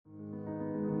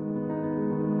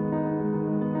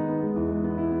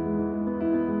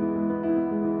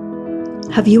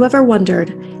Have you ever wondered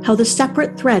how the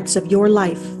separate threads of your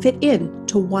life fit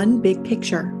into one big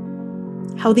picture?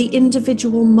 How the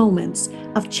individual moments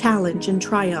of challenge and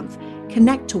triumph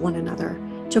connect to one another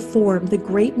to form the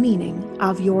great meaning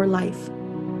of your life?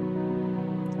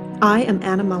 I am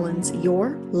Anna Mullins,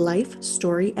 your life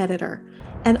story editor,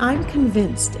 and I'm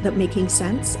convinced that making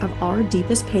sense of our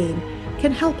deepest pain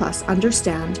can help us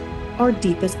understand our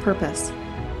deepest purpose.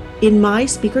 In my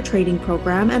speaker training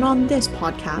program and on this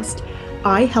podcast,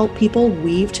 I help people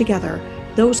weave together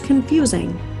those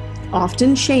confusing,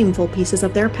 often shameful pieces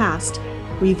of their past,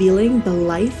 revealing the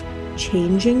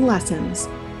life-changing lessons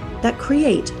that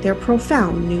create their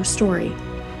profound new story.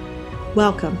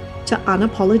 Welcome to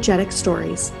Unapologetic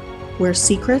Stories, where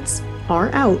secrets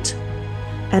are out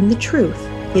and the truth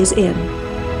is in.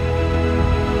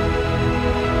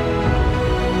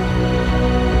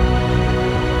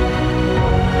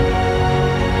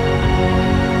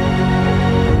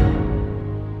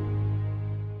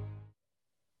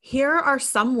 Here are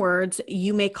some words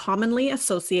you may commonly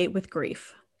associate with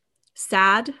grief: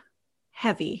 sad,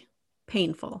 heavy,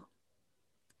 painful.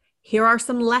 Here are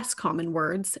some less common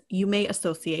words you may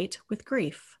associate with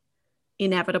grief: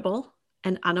 inevitable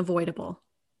and unavoidable.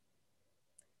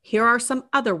 Here are some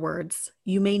other words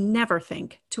you may never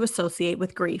think to associate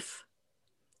with grief: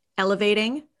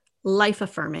 elevating,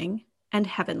 life-affirming, and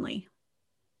heavenly.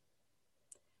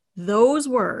 Those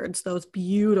words, those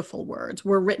beautiful words,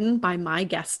 were written by my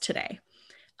guest today.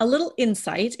 A little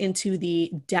insight into the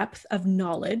depth of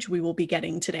knowledge we will be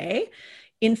getting today.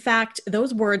 In fact,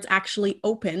 those words actually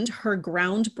opened her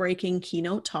groundbreaking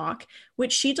keynote talk,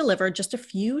 which she delivered just a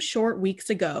few short weeks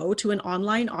ago to an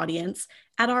online audience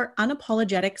at our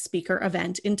Unapologetic speaker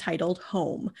event entitled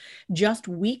Home, just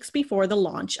weeks before the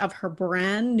launch of her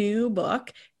brand new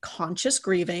book, Conscious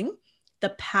Grieving: The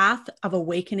Path of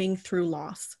Awakening Through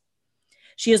Loss.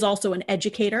 She is also an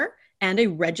educator and a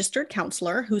registered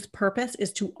counselor whose purpose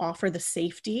is to offer the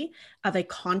safety of a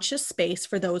conscious space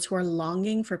for those who are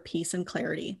longing for peace and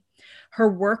clarity. Her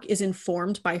work is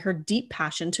informed by her deep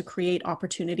passion to create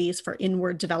opportunities for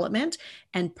inward development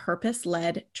and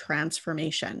purpose-led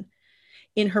transformation.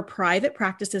 In her private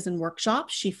practices and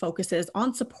workshops, she focuses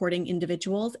on supporting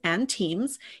individuals and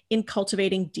teams in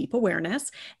cultivating deep awareness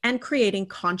and creating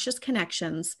conscious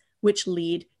connections, which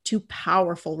lead to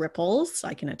powerful ripples.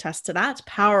 I can attest to that,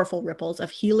 powerful ripples of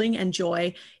healing and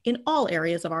joy in all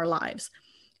areas of our lives.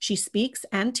 She speaks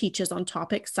and teaches on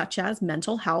topics such as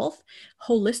mental health,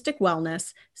 holistic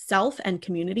wellness, self and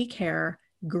community care,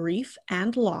 grief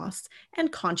and loss,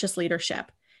 and conscious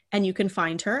leadership. And you can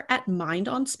find her at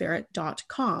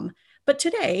mindonspirit.com. But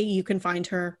today you can find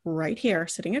her right here,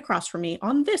 sitting across from me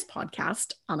on this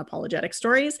podcast, Unapologetic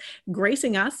Stories,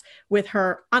 gracing us with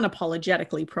her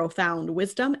unapologetically profound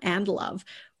wisdom and love.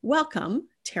 Welcome,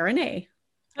 Tara Nay.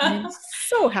 I'm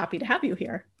so happy to have you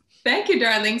here. Thank you,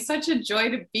 darling. Such a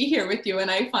joy to be here with you. And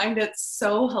I find it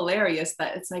so hilarious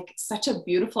that it's like such a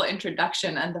beautiful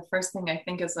introduction. And the first thing I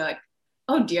think is like,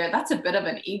 oh dear, that's a bit of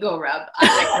an ego rub.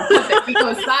 I can put the ego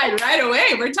aside right away.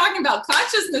 We're talking about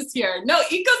consciousness here. No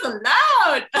egos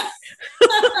allowed.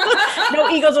 No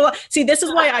egos allowed. See, this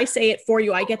is why I say it for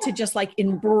you. I get to just like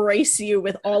embrace you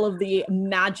with all of the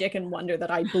magic and wonder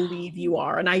that I believe you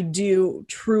are. And I do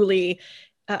truly,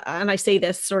 and I say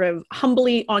this sort of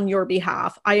humbly on your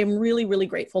behalf, I am really, really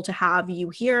grateful to have you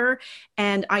here.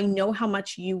 And I know how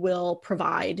much you will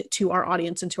provide to our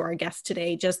audience and to our guests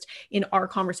today. Just in our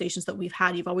conversations that we've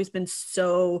had, you've always been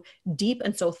so deep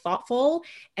and so thoughtful.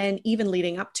 And even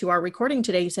leading up to our recording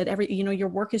today, you said your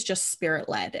work is just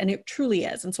spirit-led, and it truly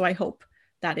is. And so I hope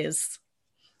that is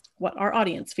what our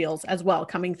audience feels as well,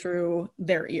 coming through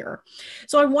their ear.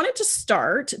 So I wanted to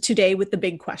start today with the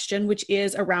big question, which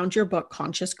is around your book,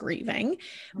 Conscious Grieving.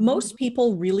 Mm-hmm. Most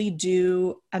people really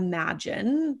do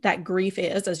imagine that grief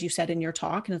is, as you said in your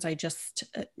talk, and as I just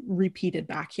repeated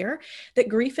back here, that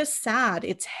grief is sad,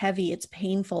 it's heavy, it's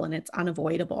painful, and it's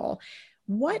unavoidable.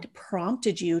 What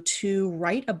prompted you to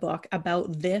write a book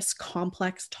about this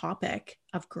complex topic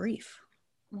of grief?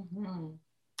 Mm-hmm.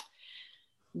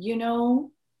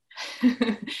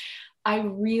 I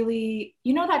really,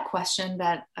 that question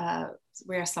that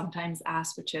we're sometimes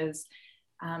asked, which is,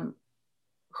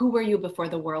 who were you before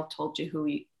the world told you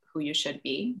who you should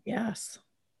be? Yes.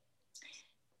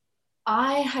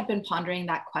 I had been pondering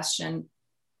that question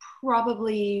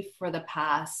probably for the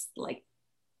past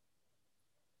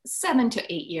 7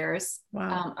 to 8 years.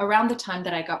 Wow. Around the time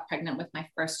that I got pregnant with my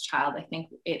first child, I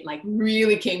think it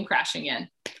really came crashing in.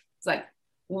 It's like,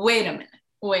 wait a minute.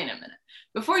 wait a minute.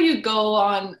 Before you go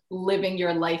on living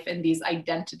your life in these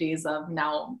identities of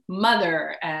now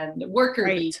mother and worker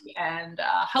bee and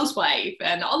housewife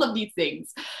and all of these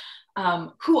things,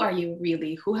 who are you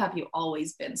really? Who have you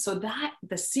always been? So that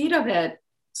the seed of it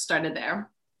started there.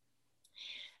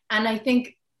 And I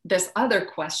think this other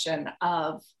question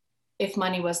of, if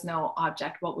money was no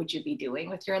object, what would you be doing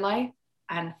with your life?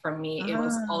 And for me, it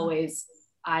was always,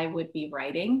 I would be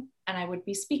writing and I would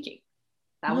be speaking.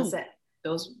 That was it.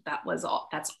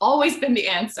 That's always been the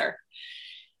answer.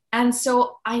 And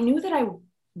so I knew that I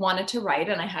wanted to write,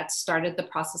 and I had started the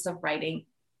process of writing.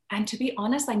 And to be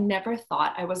honest, I never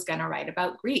thought I was going to write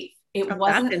about grief. It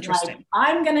wasn't interesting. Like,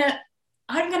 I'm going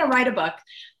to write a book.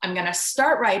 I'm going to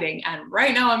start writing. And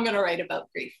right now I'm going to write about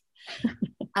grief.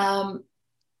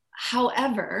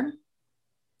 However,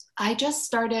 I just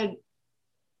started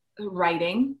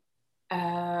writing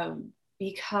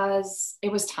because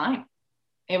it was time.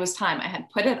 It was time. I had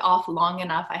put it off long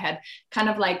enough. I had kind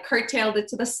of like curtailed it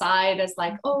to the side as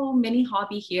like, oh, mini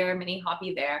hobby here, mini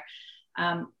hobby there.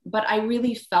 But I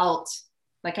really felt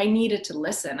like I needed to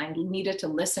listen. I needed to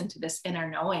listen to this inner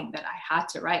knowing that I had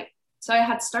to write. So I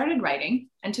had started writing.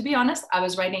 And to be honest, I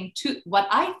was writing what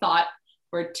I thought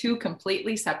were two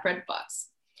completely separate books.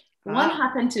 One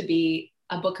happened to be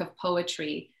a book of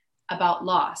poetry about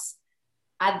loss.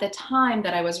 At the time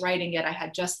that I was writing it, I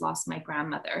had just lost my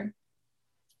grandmother.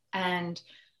 And,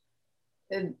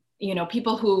 you know,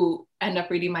 people who end up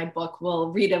reading my book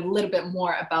will read a little bit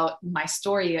more about my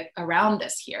story around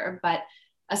this here. But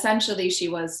essentially, she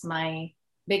was my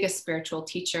biggest spiritual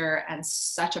teacher and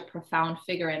such a profound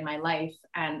figure in my life.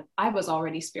 And I was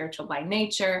already spiritual by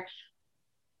nature.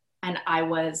 And I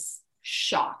was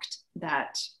shocked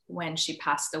that when she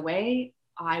passed away,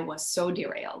 I was so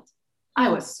derailed. I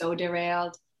was so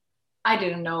derailed. I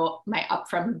didn't know my up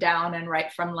from down and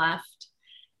right from left.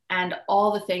 And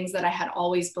all the things that I had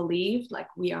always believed, like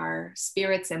we are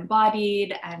spirits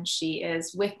embodied and she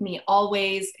is with me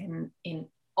always in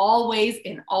all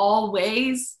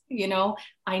ways, you know,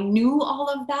 I knew all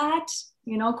of that,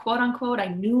 you know, quote unquote, I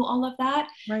knew all of that.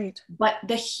 Right. But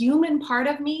the human part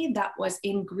of me that was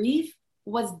in grief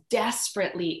was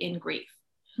desperately in grief.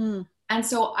 And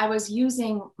so I was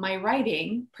using my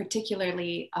writing,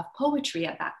 particularly of poetry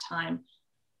at that time,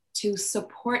 to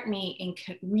support me in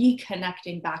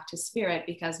reconnecting back to spirit,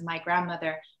 because my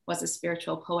grandmother was a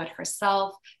spiritual poet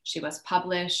herself. She was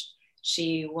published.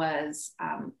 She was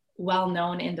well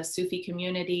known in the Sufi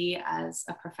community as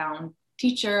a profound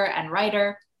teacher and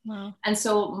writer. Wow. And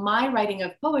so my writing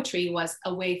of poetry was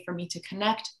a way for me to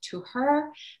connect to her,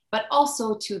 but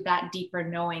also to that deeper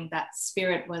knowing that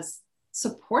spirit was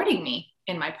supporting me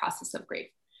in my process of grief.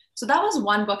 So that was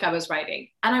one book I was writing.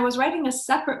 And I was writing a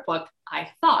separate book, I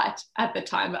thought at the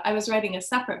time, I was writing a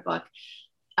separate book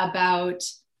about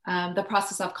the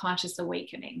process of conscious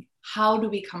awakening. How do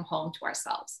we come home to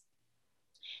ourselves?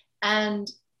 And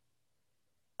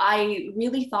I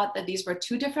really thought that these were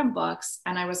two different books,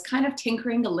 and I was kind of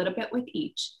tinkering a little bit with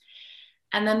each.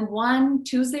 And then one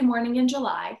Tuesday morning in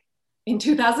July in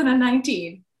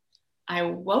 2019, I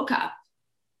woke up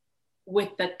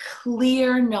with the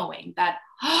clear knowing that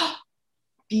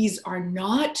these are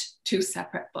not two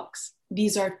separate books.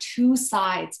 These are two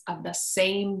sides of the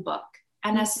same book.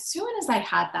 And as soon as I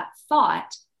had that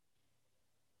thought,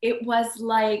 it was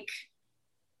like,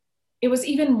 it was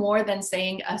even more than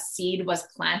saying a seed was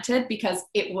planted, because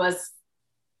it was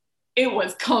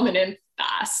coming in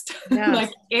fast.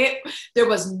 Yes. Like there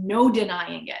was no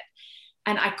denying it.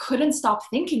 And I couldn't stop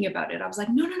thinking about it. I was like,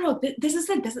 no, this is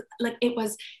it. This is like, it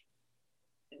was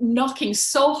knocking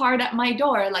so hard at my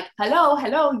door, like, hello,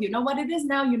 you know what it is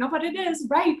now, you know what it is,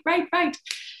 right,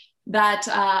 that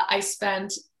I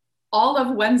spent all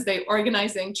of Wednesday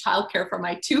organizing childcare for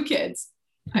my two kids.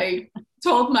 I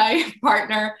told my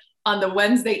partner on the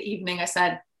Wednesday evening, I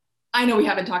said, I know we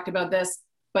haven't talked about this,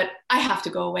 but I have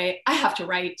to go away, I have to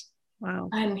write. Wow.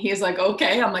 And he's like,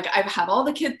 okay. I'm like, I have all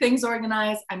the kid things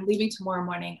organized, I'm leaving tomorrow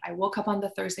morning. I woke up on the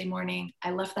Thursday morning,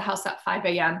 I left the house at 5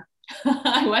 a.m.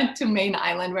 I went to Main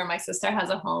Island where my sister has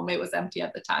a home. It was empty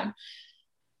at the time.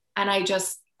 And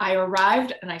I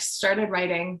arrived and I started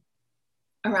writing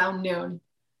around noon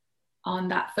on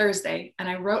that Thursday. And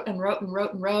I wrote and wrote and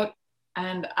wrote and wrote.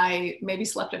 And I maybe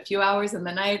slept a few hours in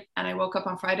the night. And I woke up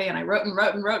on Friday and I wrote and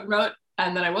wrote and wrote and wrote.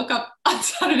 And then I woke up on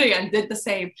Saturday and did the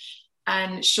same.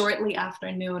 And shortly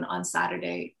after noon on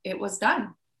Saturday, it was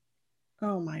done.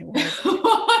 Oh my word. It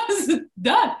was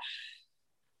done.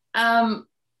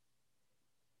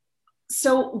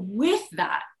 So with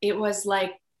that, it was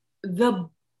like the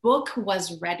book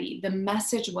was ready. The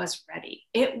message was ready.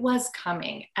 It was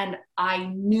coming. And I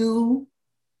knew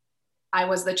I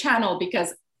was the channel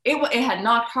because it had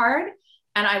knocked hard,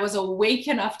 and I was awake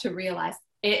enough to realize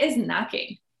it is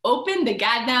knocking. Open the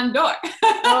goddamn door.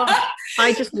 Oh,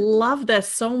 I just love this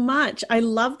so much. I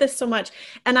love this so much.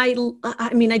 And I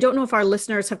mean, I don't know if our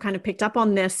listeners have kind of picked up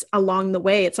on this along the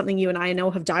way. It's something you and I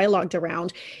know have dialogued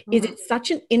around. Is it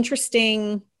such an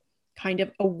interesting kind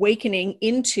of awakening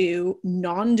into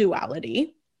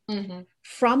non-duality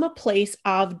from a place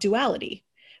of duality?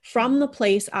 From the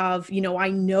place of, you know, I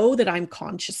know that I'm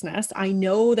consciousness. I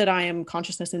know that I am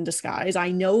consciousness in disguise. I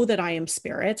know that I am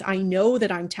spirit. I know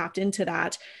that I'm tapped into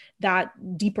that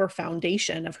deeper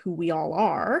foundation of who we all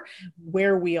are,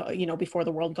 where we, you know, before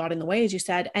the world got in the way, as you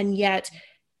said. And yet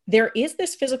there is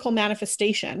this physical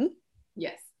manifestation.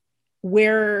 Yes.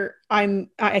 Where I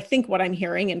think what I'm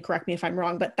hearing, and correct me if I'm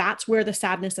wrong, but that's where the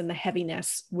sadness and the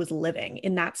heaviness was living,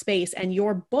 in that space. And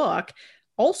your book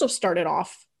also started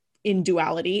off in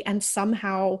duality and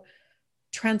somehow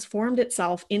transformed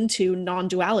itself into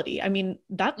non-duality. I mean,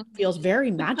 that feels very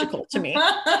magical to me.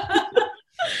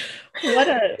 What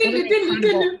an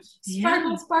incredible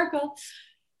sparkle, sparkle.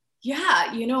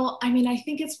 Yeah, you know, I mean, I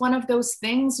think it's one of those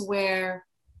things where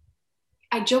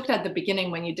I joked at the beginning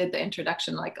when you did the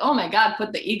introduction, like, oh my God,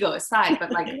 put the ego aside.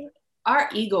 But like our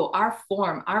ego, our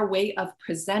form, our way of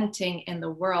presenting in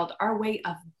the world, our way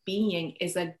of being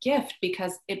is a gift,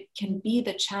 because it can be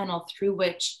the channel through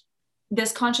which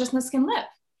this consciousness can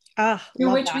live.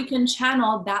 Through which we can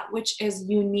channel that which is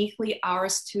uniquely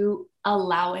ours to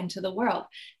allow into the world.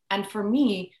 And for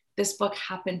me, this book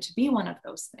happened to be one of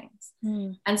those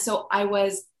things. And so I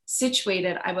was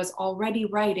situated, I was already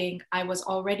writing, I was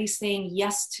already saying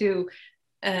yes to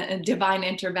divine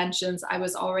interventions. I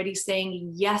was already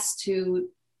saying yes to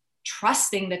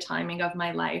trusting the timing of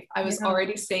my life. I was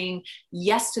already saying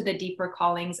yes to the deeper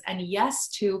callings, and yes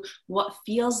to what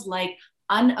feels like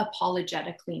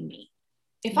unapologetically me.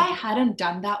 If I hadn't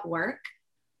done that work,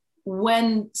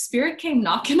 when spirit came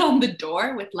knocking on the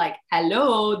door with like,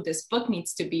 hello, this book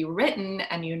needs to be written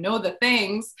and you know the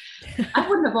things, I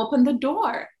wouldn't have opened the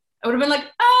door. I would have been like,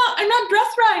 oh, I'm not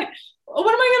dressed right.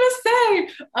 What am I going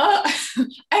to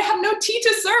say? I have no tea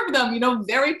to serve them, you know,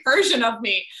 very Persian of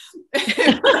me.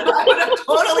 I would have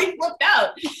totally flipped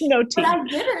out. No tea. But I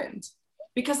didn't,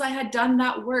 because I had done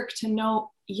that work to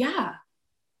know, yeah,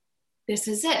 this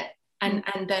is it. And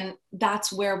then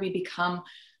that's where we become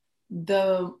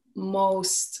the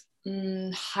most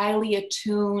highly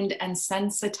attuned and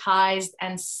sensitized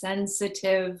and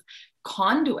sensitive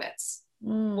conduits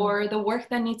for the work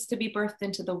that needs to be birthed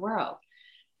into the world.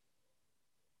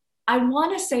 I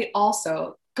want to say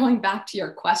also, going back to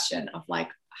your question of like,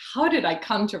 how did I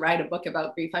come to write a book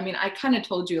about grief? I mean, I kind of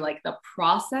told you like the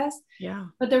process,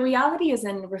 but the reality is,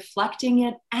 in reflecting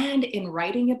it and in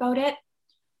writing about it,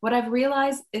 what I've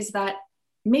realized is that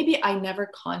maybe I never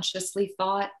consciously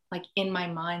thought like in my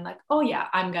mind, like, oh yeah,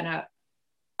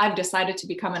 I've decided to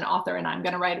become an author and I'm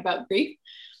going to write about grief.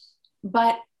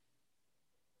 But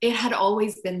it had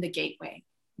always been the gateway,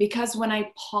 because when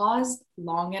I paused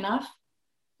long enough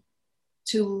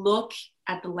to look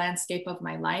at the landscape of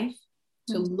my life,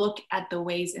 to look at the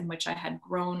ways in which I had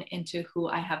grown into who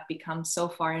I have become so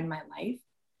far in my life,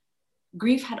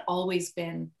 grief had always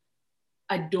been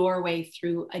a doorway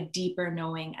through a deeper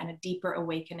knowing and a deeper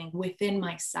awakening within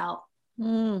myself.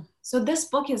 So this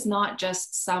book is not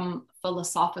just some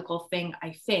philosophical thing,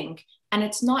 I think, and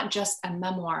it's not just a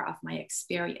memoir of my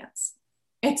experience.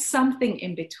 It's something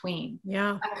in between.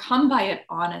 Yeah. I come by it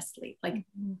honestly. Like,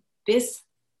 this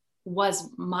was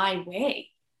my way.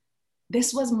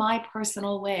 This was my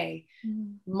personal way.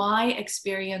 My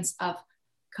experience of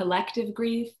collective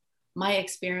grief, my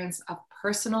experience of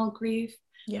personal grief,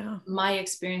 my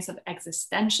experience of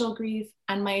existential grief,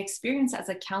 and my experience as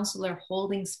a counselor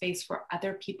holding space for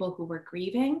other people who were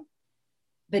grieving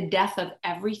the death of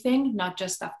everything, not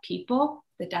just of people,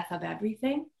 the death of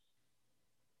everything.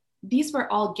 These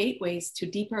were all gateways to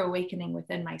deeper awakening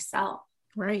within myself.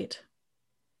 Right.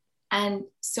 And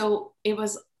so it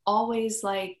was always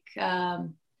like,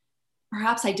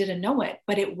 perhaps I didn't know it,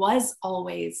 but it was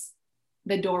always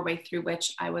the doorway through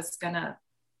which I was going to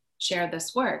share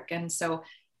this work. And so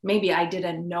maybe I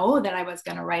didn't know that I was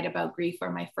going to write about grief,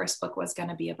 or my first book was going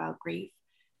to be about grief.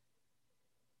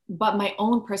 But my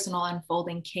own personal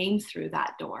unfolding came through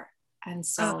that door. And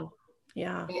so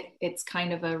it's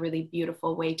kind of a really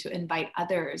beautiful way to invite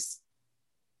others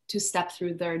to step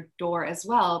through their door as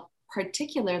well,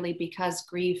 particularly because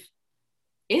grief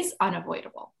is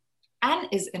unavoidable and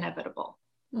is inevitable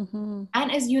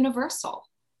and is universal.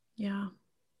 Yeah.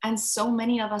 And so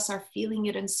many of us are feeling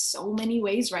it in so many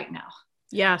ways right now.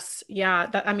 Yes. Yeah.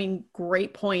 I mean,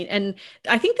 great point. And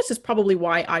I think this is probably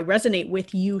why I resonate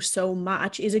with you so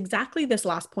much is exactly this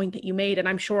last point that you made. And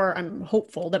I'm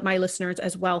hopeful that my listeners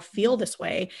as well feel this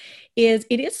way is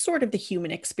it is sort of the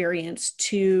human experience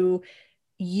to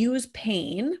use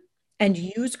pain and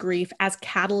use grief as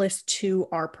catalyst to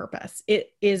our purpose.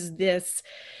 It is this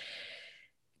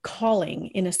calling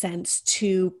in a sense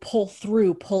to pull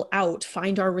through, pull out,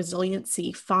 find our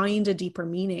resiliency, find a deeper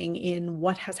meaning in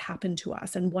what has happened to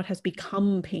us and what has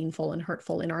become painful and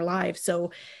hurtful in our lives.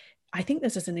 So I think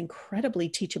this is an incredibly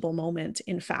teachable moment,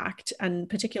 in fact, and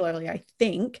particularly, I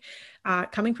think,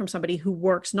 coming from somebody who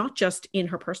works not just in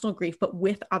her personal grief, but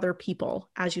with other people,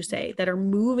 as you say, that are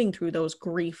moving through those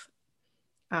grief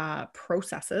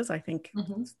processes. I think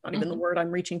it's not even the word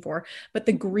I'm reaching for, but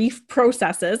the grief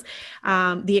processes,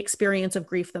 the experience of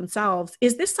grief themselves.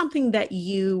 Is this something that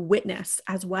you witness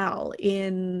as well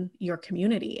in your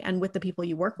community and with the people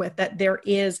you work with, that there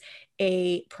is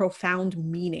a profound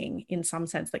meaning in some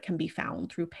sense that can be found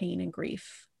through pain and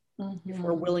grief, if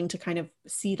we're willing to kind of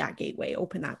see that gateway,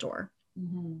 open that door?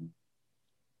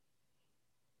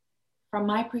 From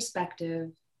my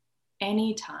perspective,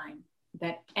 anytime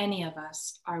that any of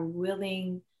us are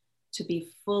willing to be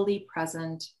fully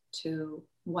present to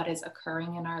what is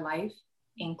occurring in our life,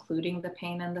 including the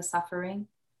pain and the suffering,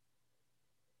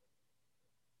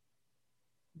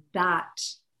 that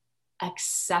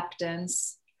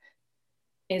acceptance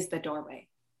is the doorway.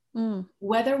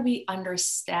 Whether we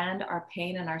understand our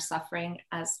pain and our suffering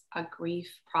as a grief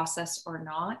process or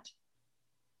not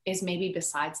is maybe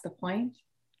besides the point.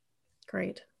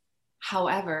 Great.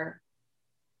 However,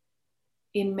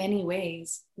 in many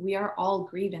ways, we are all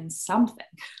grieving something.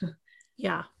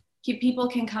 Yeah. People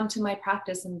can come to my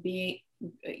practice and be,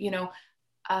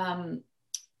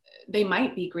 they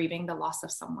might be grieving the loss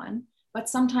of someone, but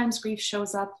sometimes grief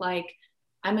shows up like,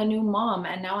 I'm a new mom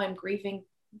and now I'm grieving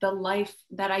the life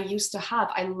that I used to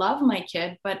have. I love my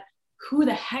kid, but who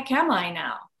the heck am I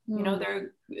now?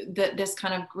 This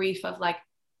kind of grief of like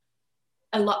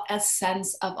a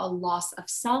sense of a loss of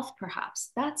self,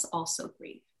 perhaps. That's also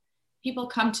grief. People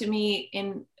come to me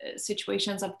in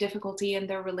situations of difficulty in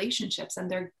their relationships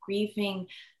and they're grieving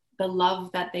the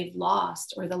love that they've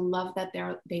lost or the love that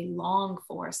they long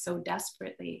for so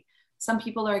desperately. Some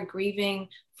people are grieving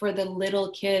for the little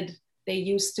kid they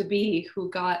used to be who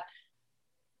got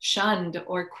shunned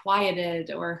or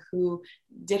quieted or who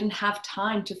didn't have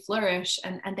time to flourish.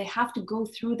 And they have to go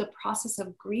through the process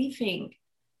of grieving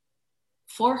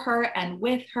for her and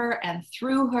with her and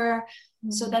through her,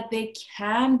 so that they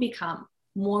can become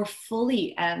more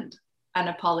fully and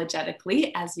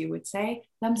unapologetically, as you would say,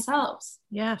 themselves.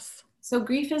 Yes. So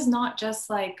grief is not just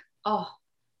like,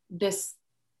 this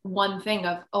one thing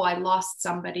of, I lost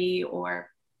somebody, or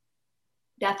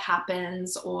death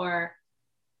happens, or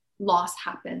loss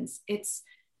happens. It's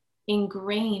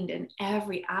ingrained in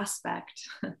every aspect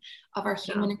of our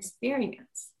human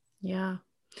experience. Yeah.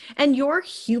 And your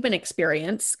human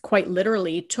experience, quite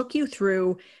literally, took you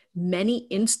through many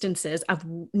instances of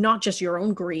not just your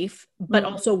own grief, but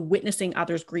also witnessing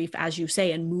others' grief, as you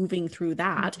say, and moving through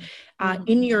that.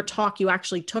 In your talk, you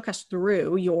actually took us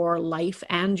through your life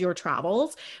and your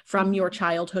travels from your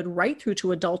childhood right through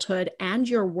to adulthood and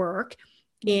your work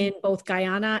in both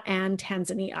Guyana and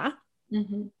Tanzania,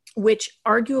 which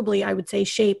arguably, I would say,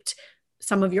 shaped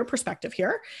some of your perspective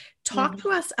here. Talk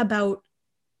to us about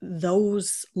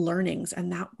those learnings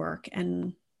and that work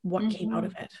and what came out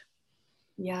of it.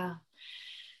 Yeah.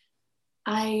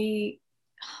 What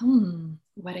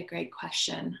a great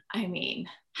question. I mean,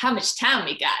 how much time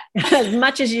we got? As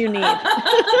much as you need.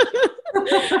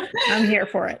 I'm here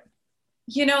for it.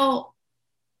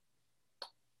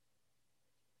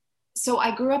 So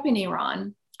I grew up in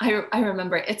Iran. I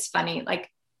remember, it's funny, like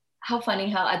how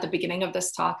at the beginning of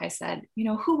this talk, I said,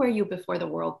 who were you before the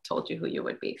world told you who you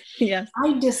would be? Yes.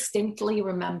 I distinctly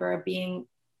remember being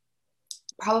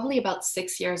probably about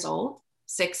 6 years old,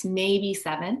 6, maybe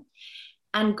 7,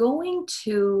 and going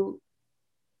to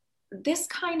this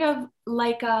kind of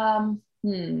like, I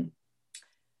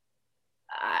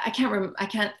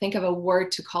can't think of a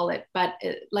word to call it, but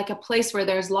like a place where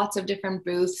there's lots of different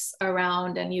booths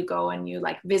around, and you go and you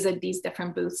like visit these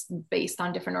different booths based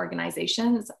on different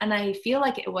organizations. And I feel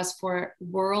like it was for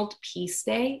World Peace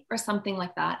Day or something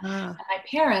like that. And my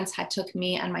parents had took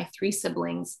me and my 3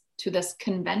 siblings to this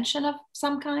convention of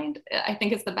some kind. I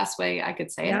think it's the best way I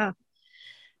could say it.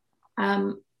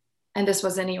 And this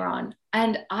was in Iran.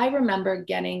 And I remember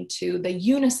getting to the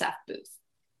UNICEF booth.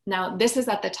 Now, this is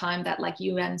at the time that like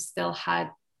UN still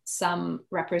had some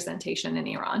representation in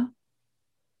Iran.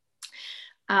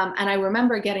 And I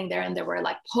remember getting there, and there were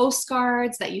like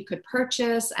postcards that you could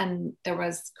purchase, and there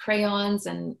was crayons,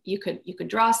 and you could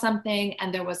draw something,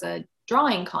 and there was a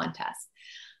drawing contest.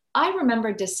 I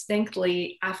remember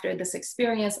distinctly after this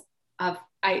experience of,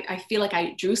 I feel like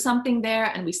I drew something there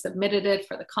and we submitted it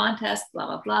for the contest, blah,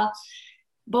 blah, blah.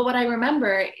 But what I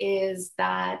remember is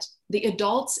that the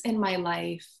adults in my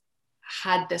life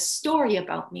had this story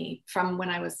about me from when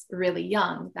I was really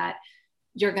young, that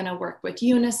you're going to work with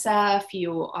UNICEF,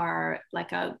 you are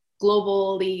like a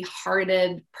globally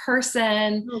hearted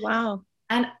person. Oh, wow.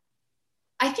 And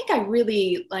I think I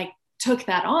really like took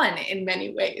that on in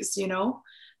many ways, you know?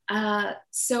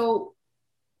 So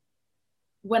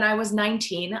when I was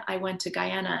 19, I went to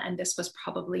Guyana, and this was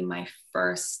probably my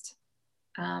first,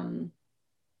 well,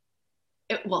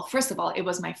 first of all, it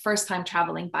was my first time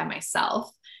traveling by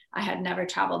myself. I had never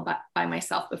traveled by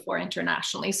myself before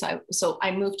internationally. So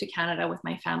I moved to Canada with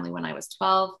my family when I was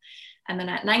 12. And then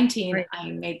at 19, right,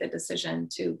 I made the decision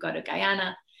to go to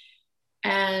Guyana.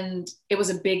 And it was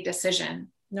a big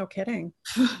decision. No kidding.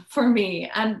 For me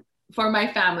and for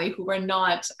my family, who were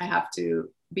not, I have to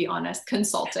be honest,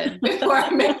 consulted before I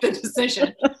make the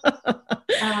decision.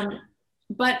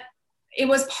 But it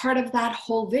was part of that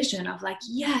whole vision of like,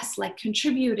 yes, like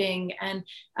contributing and,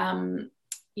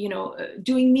 you know,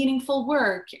 doing meaningful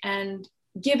work and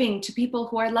giving to people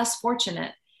who are less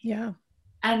fortunate. Yeah.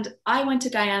 And I went to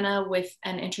Guyana with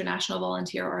an international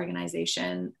volunteer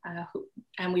organization,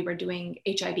 and we were doing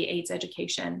HIV/AIDS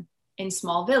education in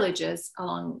small villages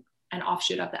along an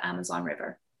offshoot of the Amazon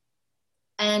River.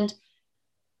 And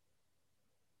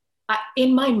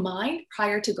in my mind,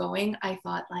 prior to going, I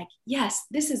thought like, yes,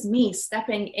 this is me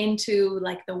stepping into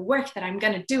like the work that I'm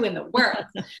going to do in the world.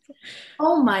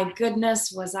 Oh my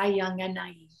goodness, was I young and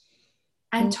naive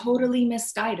and totally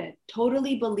misguided,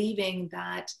 totally believing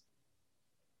that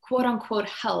quote unquote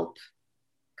help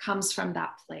comes from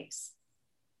that place.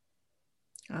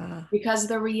 Because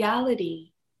the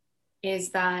reality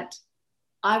is that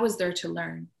I was there to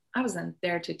learn. I wasn't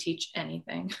there to teach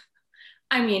anything.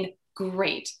 I mean,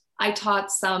 great. I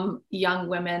taught some young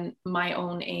women my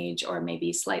own age, or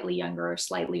maybe slightly younger or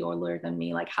slightly older than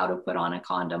me, like how to put on a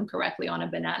condom correctly on a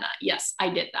banana. Yes, I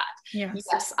did that. Yes,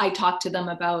 yes, I talked to them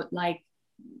about like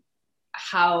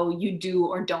how you do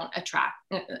or don't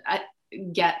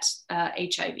get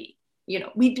HIV. You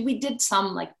know, we did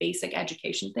some like basic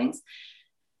education things.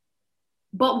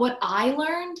 But what I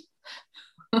learned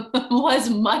was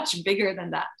much bigger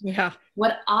than that. Yeah.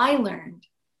 What I learned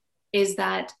is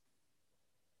that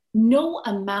no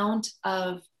amount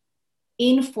of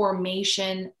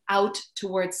information out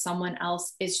towards someone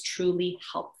else is truly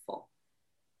helpful.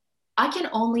 I can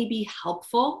only be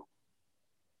helpful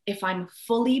if I'm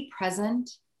fully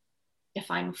present,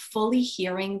 if I'm fully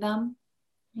hearing them,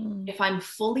 if I'm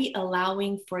fully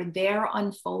allowing for their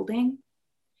unfolding,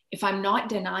 if I'm not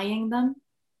denying them,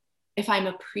 if I'm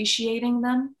appreciating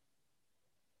them,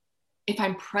 if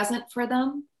I'm present for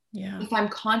them, if I'm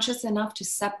conscious enough to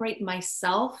separate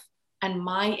myself and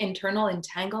my internal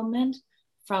entanglement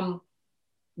from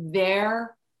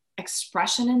their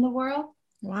expression in the world.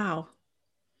 Wow.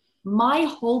 My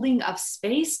holding of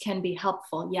space can be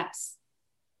helpful, yes.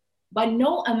 But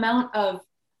no amount of,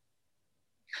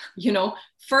 you know,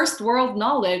 first world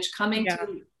knowledge coming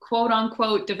to quote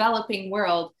unquote developing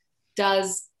world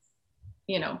does,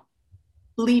 you know,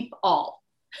 bleep all.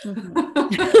 Mm-hmm.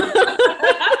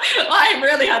 I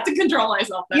really had to control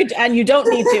myself there. And you don't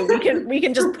need to. We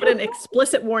can just put an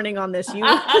explicit warning on this.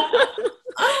 Yeah.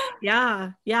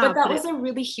 But that was a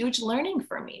really huge learning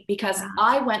for me, because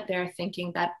I went there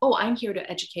thinking that, oh, I'm here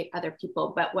to educate other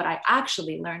people. But what I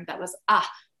actually learned that was,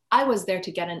 I was there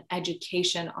to get an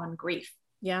education on grief.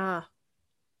 Yeah.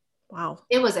 Wow.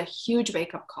 It was a huge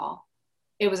wake-up call.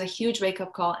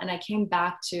 And I came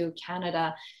back to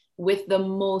Canada with the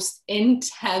most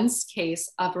intense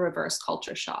case of reverse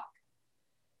culture shock.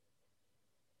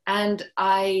 And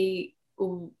I,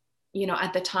 you know,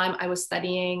 at the time I was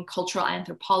studying cultural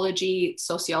anthropology,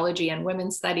 sociology, and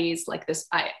women's studies. Like this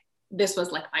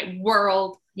was like my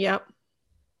world. Yep.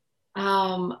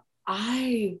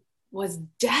 I was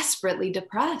desperately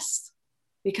depressed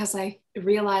because I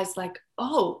realized like,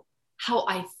 oh, how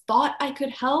I thought I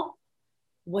could help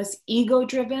was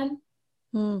ego-driven,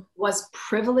 was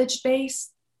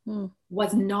privilege-based,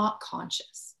 was not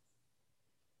conscious.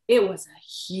 It was a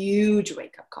huge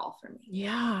wake-up call for me.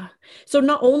 Yeah. So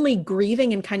not only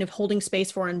grieving and kind of holding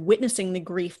space for and witnessing the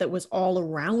grief that was all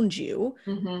around you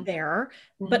there,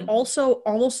 but also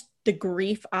almost the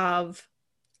grief of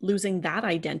losing that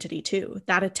identity too,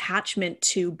 that attachment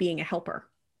to being a helper.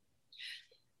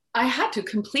 I had to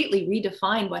completely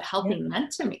redefine what helping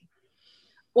meant to me.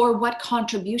 or what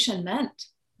contribution meant.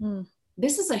 Mm.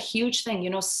 This is a huge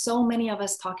thing. So many of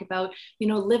us talk about,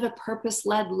 live a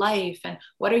purpose-led life, and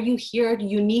what are you here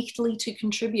uniquely to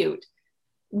contribute?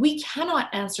 We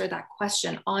cannot answer that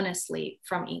question honestly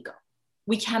from ego.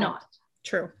 We cannot.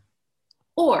 True.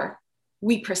 Or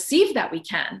we perceive that we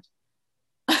can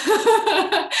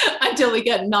until we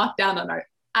get knocked down on our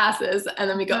asses, and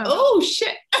then we go, oh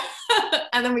shit.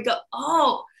 And then we go,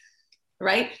 oh,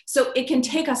 right? So it can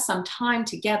take us some time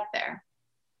to get there.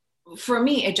 For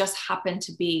me, it just happened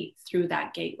to be through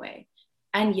that gateway.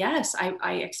 And yes,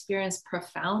 I experienced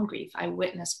profound grief. I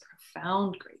witnessed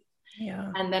profound grief.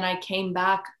 Yeah. And then I came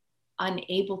back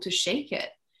unable to shake it.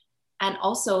 And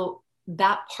also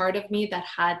that part of me that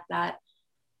had that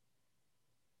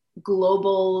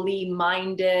globally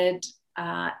minded,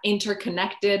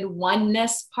 interconnected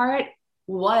oneness part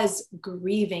was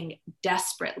grieving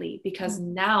desperately, because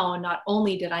now not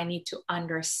only did I need to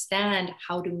understand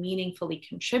how to meaningfully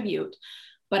contribute,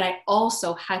 but I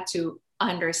also had to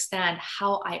understand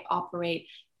how I operate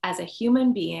as a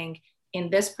human being in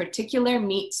this particular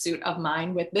meat suit of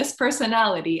mine with this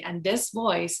personality and this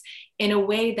voice in a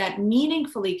way that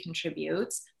meaningfully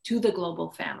contributes to the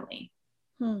global family.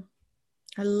 I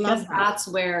love because that's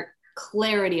where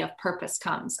clarity of purpose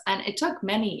comes. And it took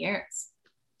many years.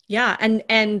 Yeah.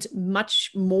 And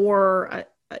much more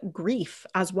grief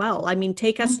as well. I mean,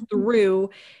 take us through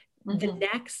the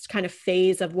next kind of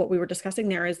phase of what we were discussing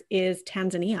there is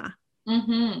Tanzania.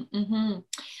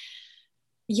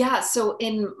 Yeah. So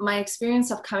in my experience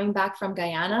of coming back from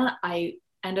Guyana, I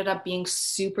ended up being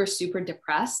super, super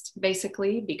depressed,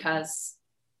 basically, because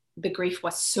the grief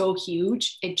was so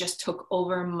huge. It just took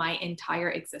over my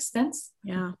entire existence.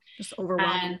 Yeah. Just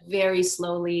overwhelmed. And very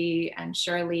slowly and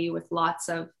surely, with lots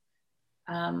of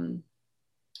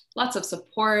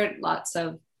support, lots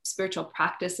of spiritual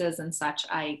practices and such,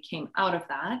 I came out of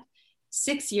that.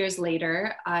 6 years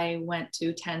later, I went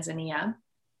to Tanzania.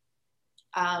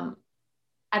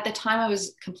 At the time, I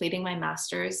was completing my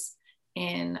master's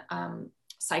in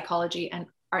psychology, and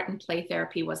art and play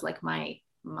therapy was like my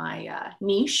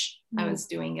niche. I was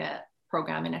doing a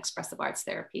program in expressive arts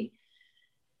therapy.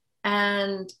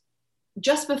 And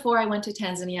just before I went to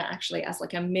Tanzania, actually, as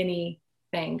like a mini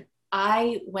thing,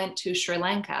 I went to Sri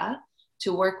Lanka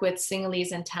to work with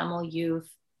Sinhalese and Tamil youth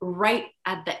right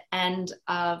at the end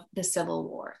of the Civil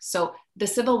War. So the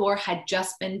Civil War had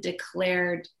just been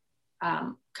declared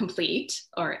complete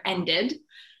or ended.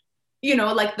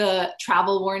 Like the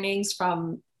travel warnings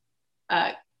from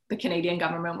the Canadian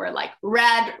government were like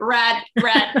red, red,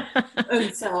 red.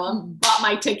 And so I bought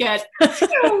my ticket.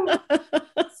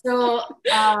 So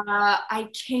I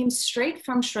came straight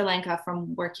from Sri Lanka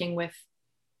from working with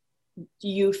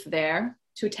youth there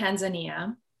to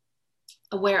Tanzania,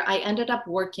 where I ended up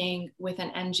working with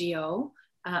an NGO,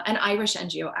 an Irish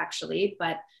NGO actually,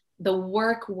 but the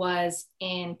work was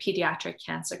in pediatric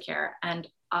cancer care. And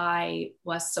I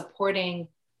was supporting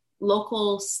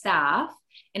local staff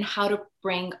in how to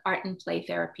bring art and play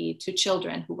therapy to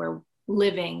children who were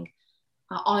living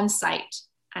on site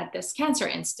at this cancer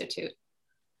institute.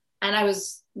 And I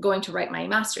was going to write my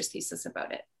master's thesis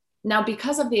about it. Now,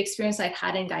 because of the experience I'd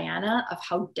had in Guyana of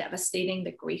how devastating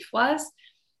the grief was,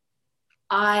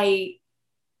 I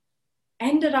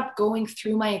ended up going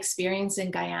through my experience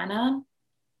in Guyana,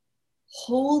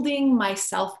 holding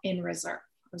myself in reserve.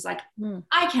 I was like,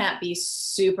 I can't be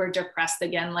super depressed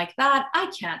again like that. I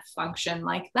can't function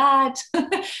like that.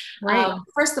 Right.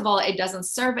 First of all, it doesn't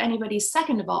serve anybody.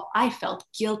 Second of all, I felt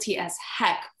guilty as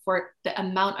heck for the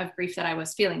amount of grief that I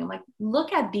was feeling. I'm like,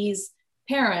 look at these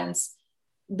parents.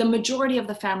 The majority of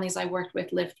the families I worked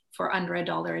with lived for under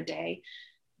 $1 a day.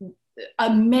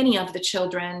 Many of the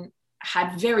children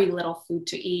had very little food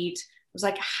to eat. I was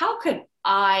like, how could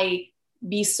I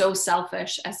be so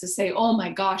selfish as to say, oh my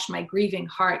gosh, my grieving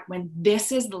heart, when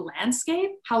this is the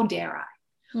landscape? How dare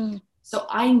I? So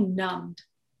I numbed.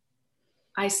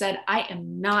 I said, I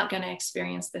am not going to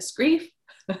experience this grief.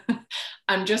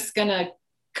 I'm just going to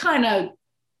kind of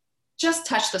just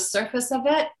touch the surface of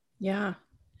it. Yeah.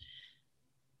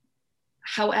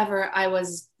 However,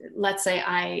 let's say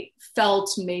I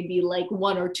felt maybe like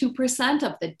 1 or 2%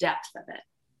 of the depth of it.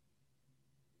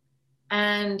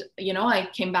 And, I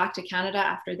came back to Canada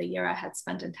after the year I had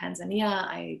spent in Tanzania.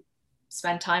 I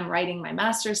spent time writing my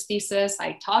master's thesis.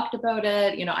 I talked about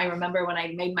it. I remember when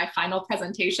I made my final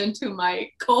presentation to my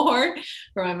cohort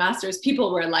for my master's,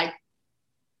 people were like,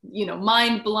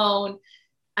 mind blown.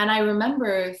 And I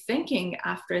remember thinking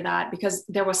after that, because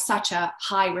there was such a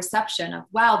high reception of,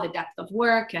 wow, the depth of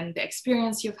work and the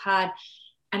experience you've had.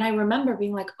 And I remember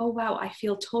being like, oh, wow, I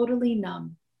feel totally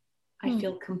numb. I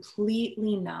feel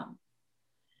completely numb.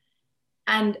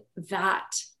 And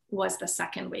that was the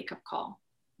second wake-up call.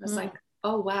 I was like,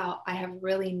 oh, wow, I have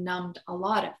really numbed a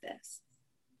lot of this.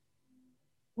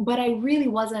 But I really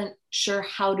wasn't sure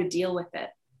how to deal with it.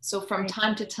 So from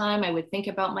time to time, I would think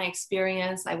about my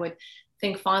experience. I would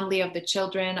think fondly of the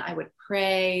children. I would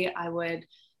pray. I would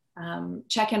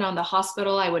check in on the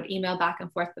hospital. I would email back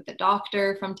and forth with the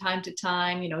doctor from time to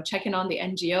time, check in on the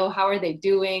NGO. How are they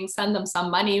doing? Send them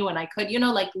some money when I could,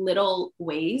 like little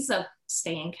ways of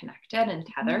staying connected and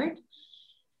tethered.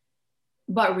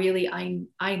 But really,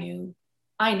 I knew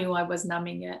I was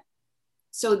numbing it.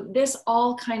 So this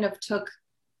all kind of took,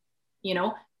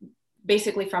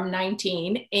 basically from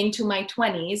 19 into my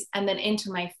 20s and then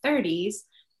into my 30s.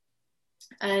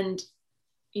 And,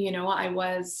 I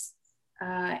was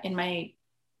in my,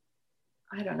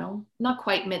 I don't know, not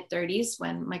quite mid 30s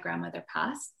when my grandmother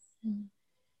passed.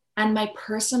 And my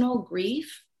personal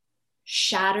grief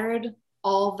shattered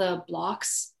all the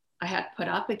blocks I had put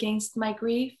up against my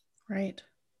grief. Right.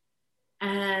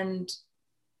 And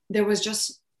there was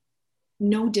just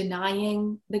no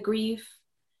denying the grief.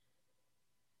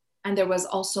 And there was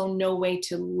also no way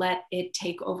to let it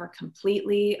take over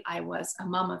completely. I was a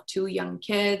mom of 2 young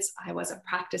kids. I was a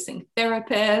practicing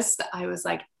therapist. I was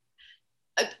like,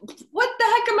 what the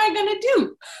heck am I going to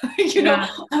do?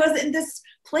 I was in this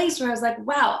place where I was like,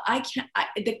 wow,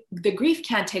 the grief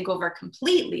can't take over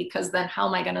completely, because then how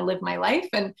am I going to live my life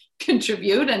and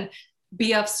contribute and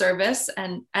be of service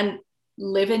and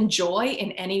live in joy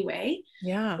in any way?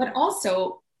 Yeah. But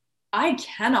also, I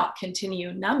cannot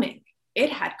continue numbing. It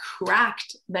had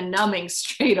cracked the numbing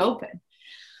straight open.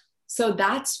 So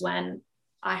that's when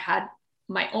I had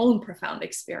my own profound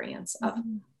experience of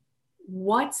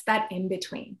what's that in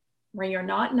between, where you're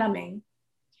not numbing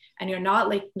and you're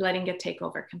not letting it take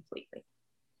over completely.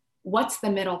 What's the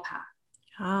middle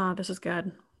path? This is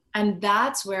good. And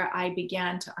that's where I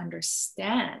began to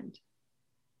understand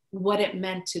what it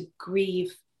meant to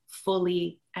grieve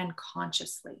fully and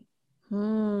consciously.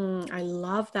 I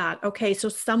love that. Okay. So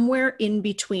somewhere in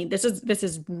between, this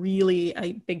is really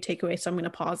a big takeaway. So I'm going to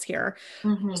pause here,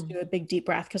 just do a big deep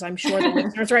breath, because I'm sure the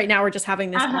listeners right now are just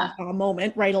having this aha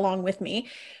moment right along with me,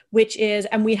 which is,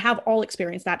 and we have all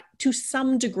experienced that to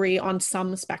some degree on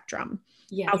some spectrum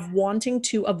of wanting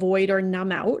to avoid or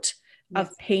numb out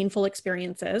of painful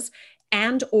experiences,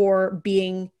 and or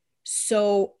being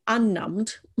so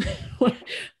unnumbed,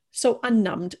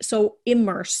 so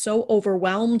immersed, so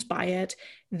overwhelmed by it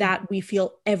that we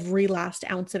feel every last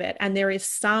ounce of it. And there is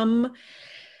some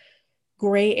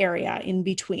gray area in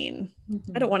between.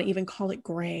 I don't want to even call it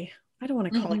gray. I don't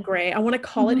want to call it gray. I want to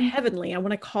call it heavenly. I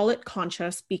want to call it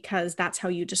conscious, because that's how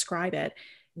you describe it.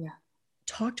 Yeah.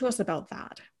 Talk to us about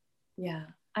that. Yeah.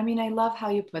 I mean, I love how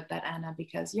you put that, Anna,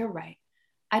 because you're right.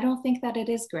 I don't think that it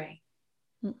is gray.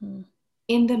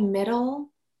 In the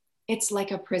middle, it's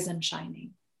like a prism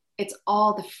shining. It's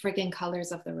all the friggin'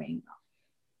 colors of the rainbow.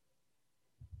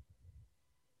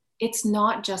 It's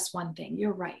not just one thing,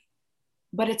 you're right.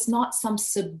 But it's not some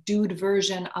subdued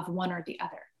version of one or the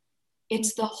other.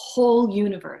 It's the whole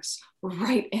universe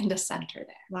right in the center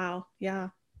there. Wow, yeah.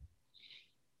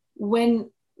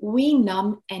 When we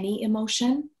numb any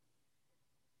emotion,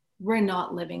 we're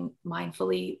not living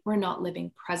mindfully, we're not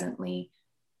living presently,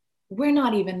 we're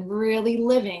not even really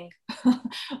living.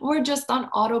 We're just on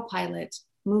autopilot,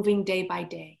 moving day by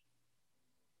day.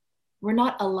 We're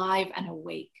not alive and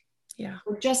awake. Yeah.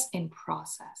 We're just in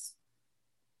process.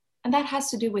 And that has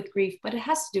to do with grief, but it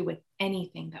has to do with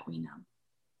anything that we know,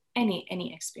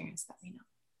 any experience that we know.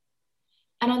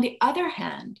 And on the other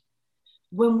hand,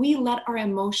 when we let our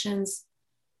emotions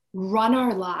run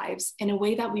our lives in a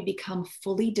way that we become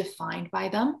fully defined by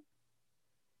them,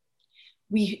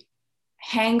 we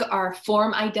hang our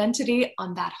form identity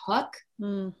on that hook.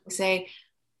 We say,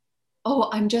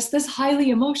 oh, I'm just this highly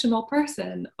emotional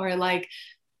person. Or like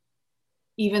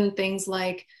even things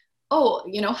like, oh,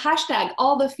 hashtag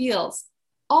all the feels.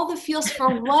 All the feels for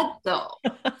what though?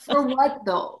 For what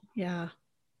though? Yeah.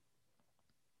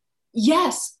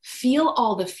 Yes, feel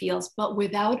all the feels, but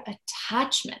without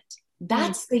attachment.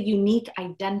 That's the unique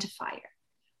identifier.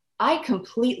 I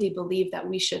completely believe that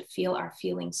we should feel our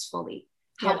feelings fully.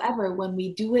 Yeah. However, when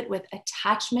we do it with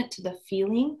attachment to the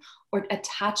feeling or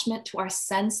attachment to our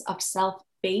sense of self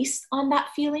based on that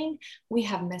feeling, we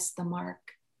have missed the mark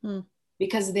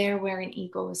because there we're an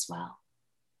ego as well.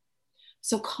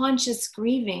 So conscious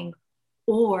grieving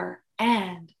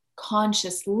and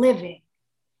conscious living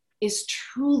is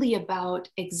truly about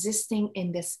existing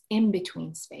in this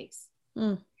in-between space.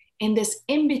 In this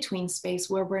in-between space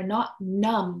where we're not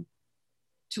numb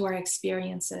to our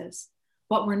experiences,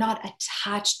 but we're not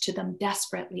attached to them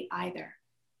desperately either.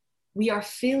 we are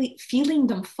feeling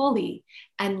them fully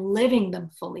and living them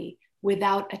fully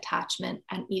without attachment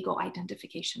and ego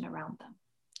identification around them.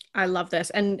 I love this.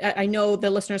 And I know the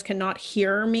listeners cannot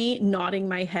hear me nodding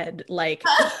my head like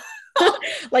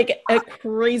like a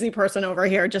crazy person over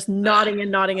here, just nodding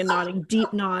and nodding and nodding,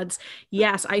 deep nods.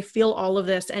 Yes, I feel all of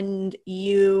this. And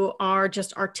you are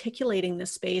just articulating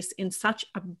this space in such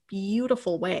a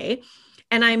beautiful way.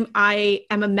 And I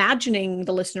am imagining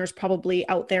the listeners probably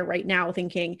out there right now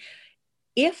thinking,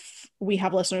 if we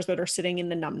have listeners that are sitting in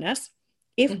the numbness,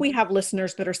 if we have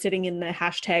listeners that are sitting in the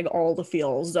hashtag all the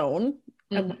feels zone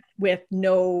with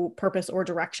no purpose or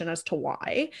direction as to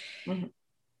why,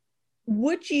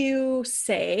 would you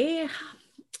say,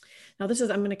 now this is,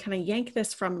 I'm going to kind of yank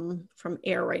this from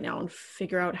air right now and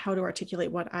figure out how to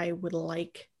articulate what I would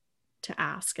like to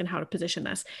ask and how to position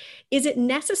this. Is it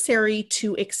necessary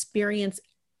to experience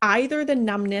either the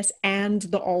numbness and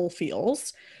the all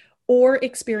feels, or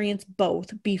experience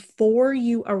both before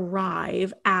you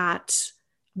arrive at,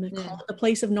 I'm going to call it the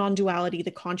place of non-duality,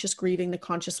 the conscious grieving, the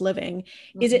conscious living?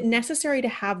 Is it necessary to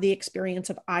have the experience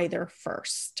of either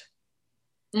first?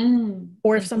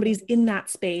 Or if somebody's in that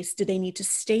space, do they need to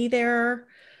stay there?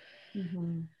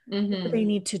 What do they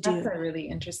need to do? That's a really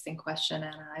interesting question,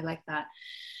 Anna. I like that.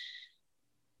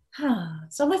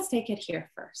 So let's take it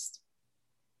here first.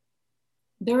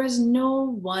 There is no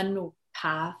one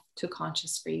path to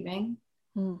conscious grieving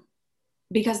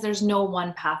because there's no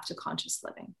one path to conscious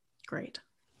living. Great.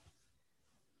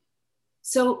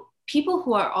 So people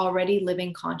who are already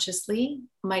living consciously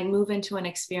might move into an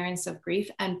experience of grief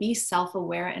and be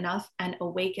self-aware enough and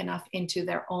awake enough into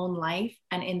their own life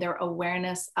and in their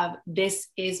awareness of, this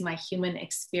is my human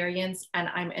experience and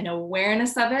I'm in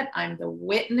awareness of it. I'm the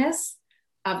witness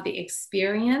of the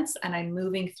experience and I'm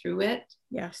moving through it.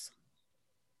 Yes.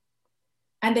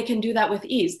 And they can do that with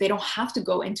ease. They don't have to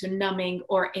go into numbing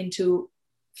or into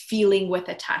feeling with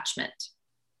attachment,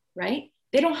 right?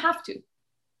 They don't have to.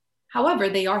 However,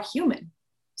 they are human.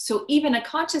 So even a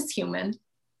conscious human,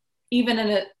 even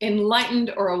an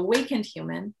enlightened or awakened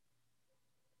human,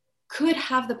 could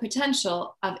have the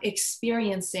potential of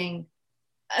experiencing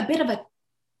a bit of a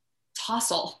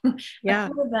tussle, a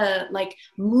bit of a like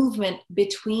movement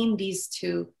between these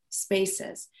two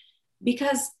spaces.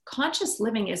 Because conscious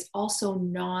living is also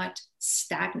not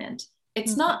stagnant.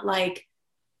 It's not like,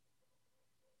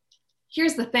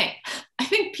 here's the thing. I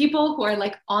think people who are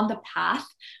like on the path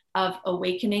of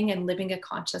awakening and living a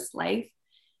conscious life,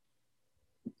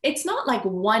 it's not like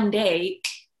one day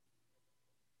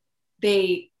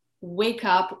they wake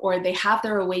up or they have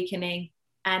their awakening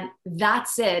and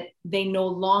that's it. They no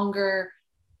longer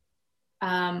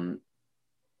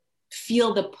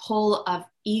feel the pull of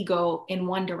ego in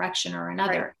one direction or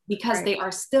another, because they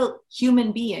are still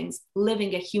human beings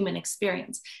living a human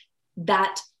experience.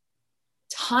 That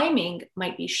timing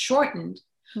might be shortened.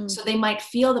 So they might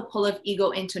feel the pull of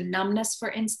ego into numbness,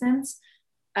 for instance,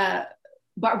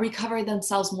 but recover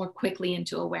themselves more quickly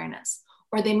into awareness.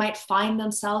 Or they might find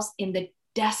themselves in the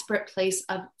desperate place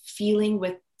of feeling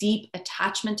with deep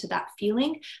attachment to that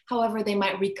feeling. However, they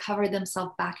might recover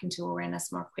themselves back into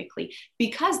awareness more quickly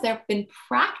because they've been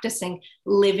practicing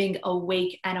living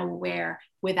awake and aware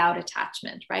without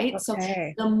attachment, right? So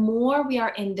the more we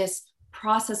are in this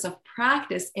process of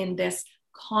practice in this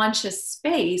conscious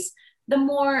space, the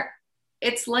more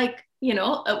it's like, you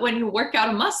know, when you work out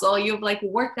a muscle, you've like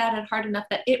worked at it hard enough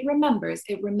that it remembers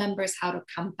how to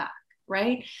come back.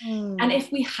 Right. And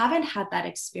if we haven't had that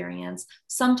experience,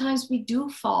 sometimes we do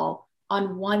fall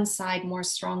on one side more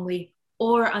strongly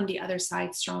or on the other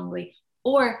side strongly,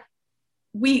 or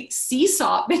we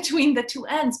seesaw between the two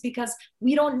ends because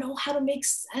we don't know how to make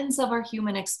sense of our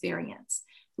human experience.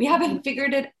 We haven't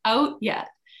figured it out yet.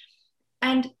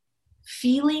 And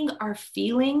feeling our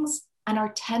feelings and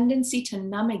our tendency to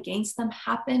numb against them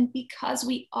happen because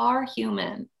we are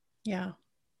human. Yeah.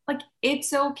 Like,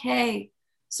 it's okay.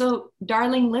 So,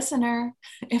 darling listener,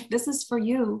 if this is for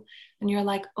you and you're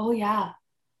like, oh yeah,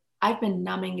 I've been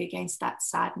numbing against that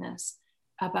sadness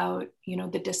about, you know,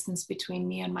 the distance between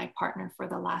me and my partner for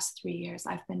the last 3 years.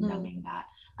 I've been numbing that.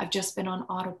 I've just been on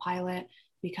autopilot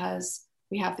because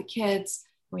we have the kids,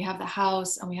 we have the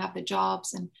house, and we have the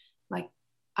jobs. And like,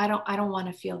 I don't want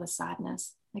to feel the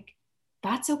sadness. Like,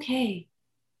 that's okay.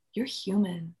 You're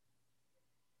human.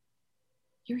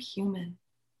 You're human.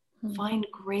 Find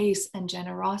grace and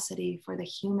generosity for the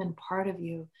human part of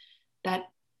you that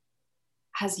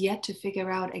has yet to figure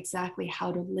out exactly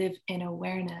how to live in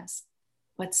awareness,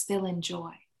 but still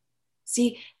enjoy.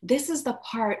 See, this is the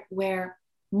part where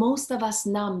most of us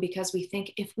numb because we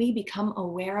think if we become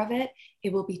aware of it,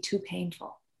 it will be too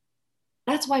painful.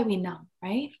 That's why we numb,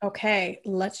 right? Okay,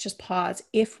 let's just pause.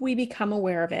 If we become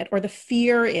aware of it, or the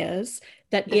fear is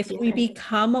that The if fear we is,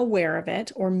 become aware of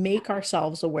it or make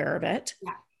ourselves aware of it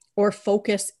yeah, or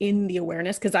focus in the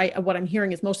awareness, because what I'm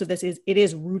hearing is most of this is it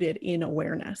is rooted in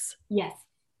awareness, yes,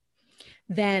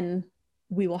 then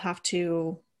we will have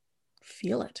to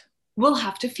feel it. we'll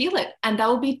have to feel it. And that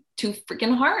will be too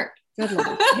freaking hard. Good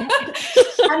Lord.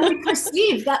 And we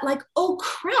perceive that like, oh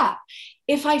crap,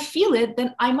 if I feel it,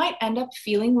 then I might end up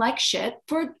feeling like shit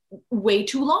for way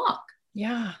too long.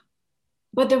 Yeah.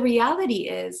 But the reality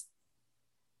is,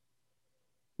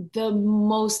 the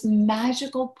most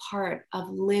magical part of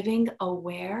living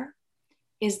aware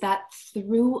is that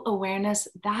through awareness,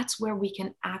 that's where we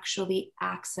can actually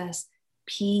access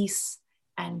peace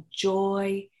and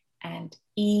joy and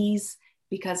ease,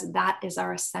 because that is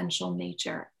our essential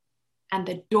nature. And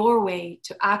the doorway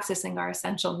to accessing our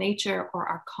essential nature or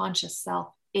our conscious self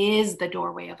is the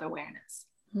doorway of awareness.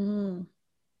 Mm.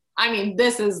 I mean,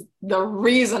 this is the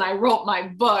reason I wrote my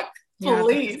book. Yeah,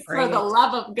 Please, for the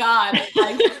love of God,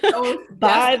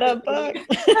 buy the book.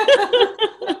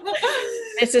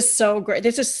 This is so great.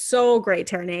 This is so great,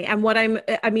 Taranay.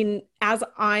 And as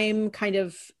I'm kind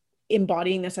of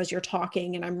embodying this as you're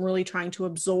talking, and I'm really trying to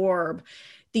absorb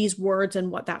these words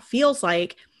and what that feels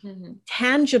like,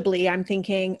 tangibly, I'm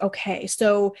thinking, okay,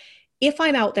 so if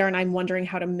I'm out there and I'm wondering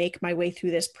how to make my way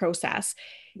through this process,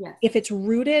 yes, if it's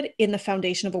rooted in the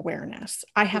foundation of awareness,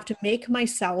 I have to make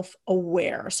myself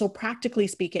aware. So practically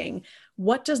speaking,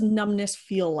 what does numbness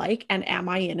feel like? And am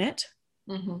I in it?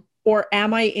 Or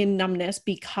am I in numbness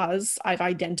because I've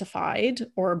identified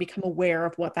or become aware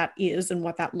of what that is and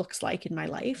what that looks like in my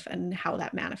life and how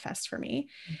that manifests for me?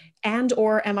 And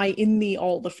or am I in the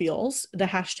all the feels, the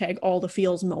hashtag all the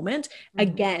feels moment?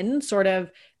 Again, sort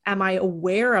of, am I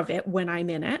aware of it when I'm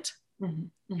in it?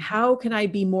 How can I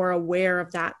be more aware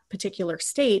of that particular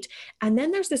state? And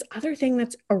then there's this other thing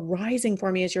that's arising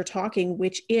for me as you're talking,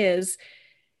 which is,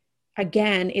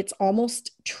 again, it's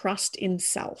almost trust in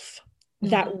self.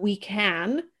 That we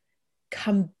can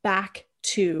come back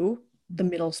to the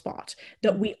middle spot,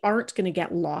 that we aren't going to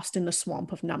get lost in the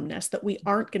swamp of numbness, that we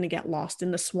aren't going to get lost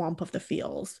in the swamp of the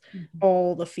feels,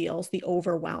 all the feels, the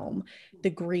overwhelm,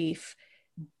 the grief.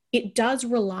 It does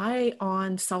rely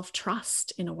on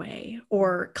self-trust in a way,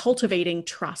 or cultivating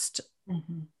trust.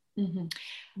 Yeah.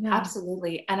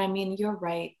 Absolutely. And I mean, you're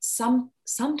right.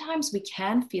 Sometimes we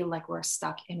can feel like we're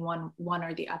stuck in one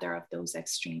or the other of those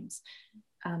extremes.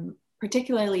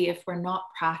 Particularly if we're not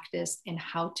practiced in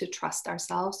how to trust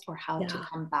ourselves or how to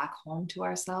come back home to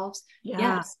ourselves.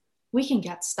 Yes, we can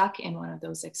get stuck in one of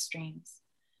those extremes,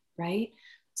 right?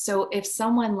 So if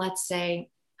someone, let's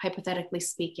say, hypothetically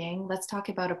speaking, let's talk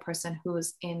about a person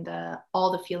who's in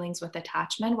all the feelings with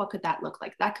attachment. What could that look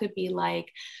like? That could be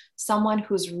like someone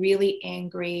who's really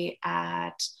angry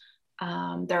at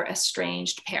their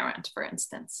estranged parent, for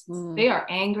instance. They are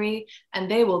angry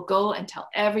and they will go and tell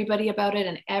everybody about it.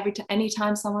 And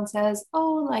anytime someone says,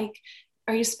 oh, like,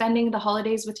 are you spending the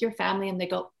holidays with your family? And they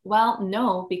go, well,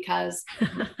 no, because,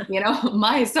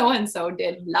 my so-and-so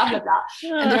did blah, blah, blah.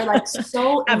 And they're like,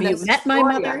 so have you met my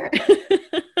mother?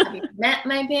 Have you met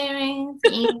my parents?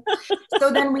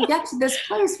 So then we get to this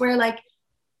place where like,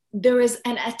 there is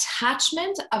an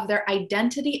attachment of their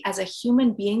identity as a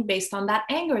human being based on that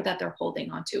anger that they're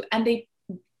holding on to. And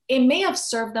it may have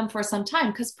served them for some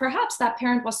time because perhaps that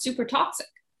parent was super toxic.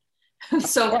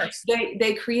 So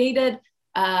they created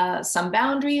some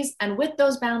boundaries, and with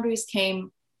those boundaries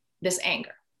came this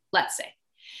anger, let's say.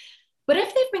 But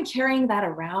if they've been carrying that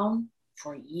around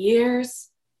for years,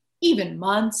 even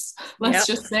months, let's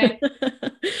just say,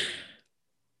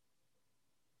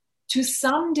 to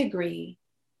some degree,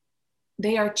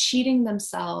 they are cheating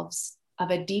themselves of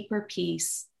a deeper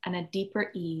peace and a deeper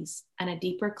ease and a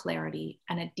deeper clarity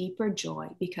and a deeper joy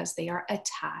because they are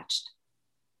attached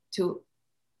to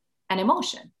an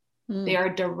emotion. They are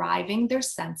deriving their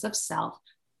sense of self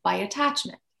by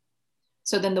attachment.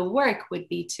 So then the work would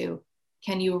be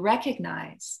can you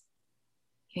recognize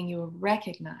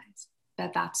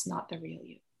that that's not the real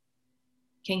you?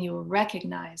 Can you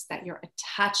recognize that your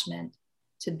attachment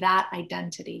to that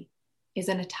identity is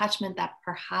an attachment that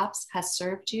perhaps has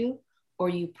served you or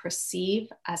you perceive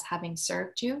as having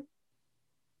served you?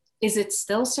 Is it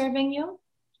still serving you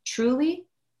truly?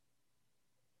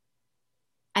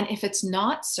 And if it's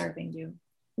not serving you,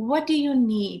 what do you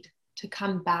need to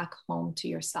come back home to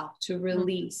yourself, to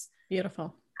release?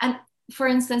 Beautiful. And for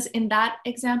instance, in that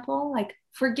example, like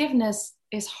forgiveness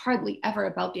is hardly ever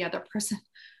about the other person.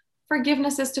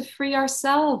 Forgiveness is to free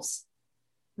ourselves,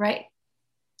 right?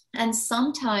 And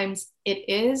sometimes it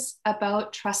is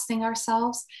about trusting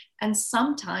ourselves. And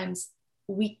sometimes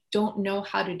we don't know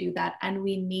how to do that. And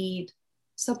we need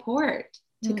support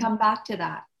to come back to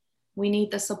that. We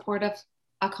need the support of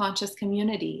a conscious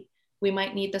community. We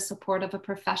might need the support of a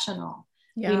professional.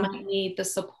 We might need the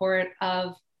support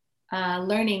of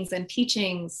learnings and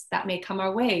teachings that may come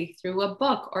our way through a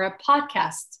book or a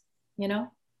podcast, you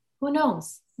know, who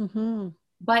knows?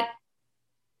 But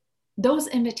those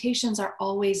invitations are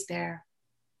always there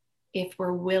if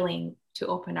we're willing to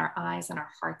open our eyes and our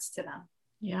hearts to them.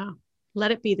 Yeah.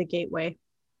 Let it be the gateway.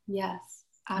 Yes.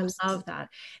 Absolutely. I love that.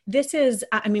 This is,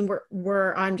 I mean,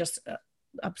 I'm just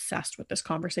obsessed with this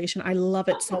conversation. I love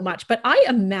it so much, but I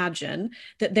imagine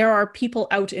that there are people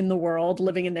out in the world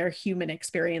living in their human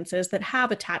experiences that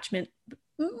have attachment.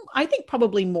 I think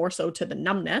probably more so to the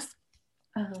numbness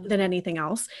than anything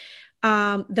else,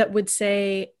 that would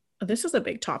say, this is a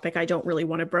big topic I don't really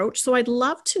want to broach. So I'd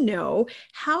love to know,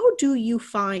 how do you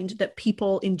find that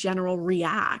people in general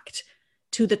react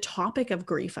to the topic of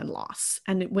grief and loss?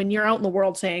 And when you're out in the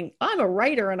world saying, I'm a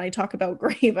writer and I talk about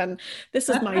grief and this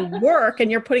is my work, and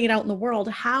you're putting it out in the world,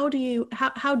 how do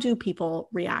people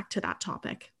react to that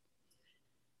topic?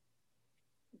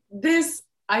 This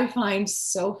I find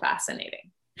so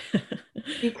fascinating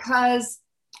because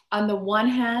on the one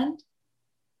hand,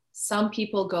 some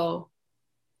people go,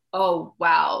 oh,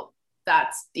 wow,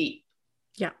 that's deep.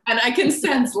 Yeah. And I can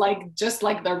sense just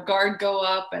like their guard go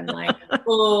up and like,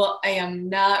 oh, I am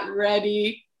not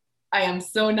ready. I am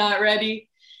so not ready.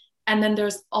 And then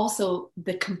there's also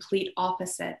the complete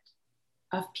opposite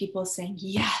of people saying,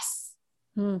 yes,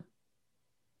 you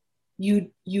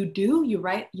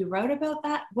wrote about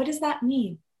that. What does that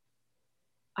mean?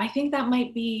 I think that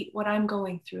might be what I'm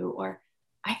going through, or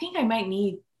I think I might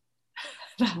need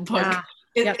that book. Yeah.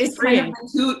 It's kind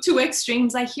of two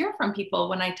extremes I hear from people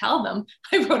when I tell them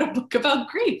I wrote a book about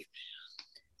grief.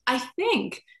 I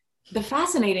think the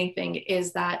fascinating thing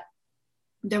is that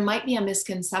there might be a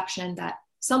misconception that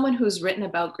someone who's written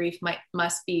about grief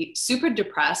must be super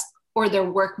depressed, or their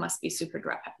work must be super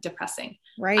depressing.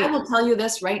 Right. I will tell you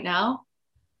this right now.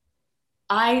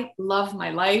 I love my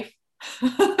life.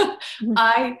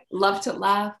 I love to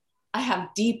laugh. I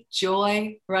have deep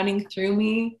joy running through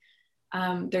me.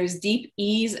 There's deep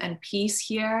ease and peace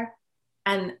here.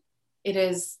 And it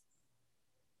is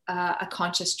a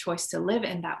conscious choice to live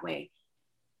in that way.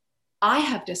 I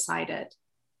have decided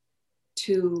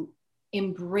to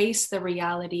embrace the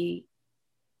reality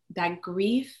that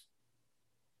grief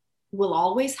will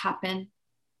always happen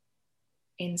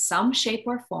in some shape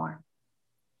or form.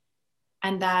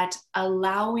 And that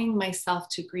allowing myself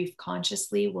to grieve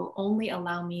consciously will only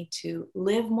allow me to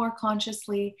live more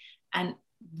consciously, and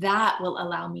that will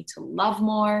allow me to love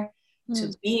more,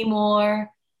 to be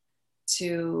more,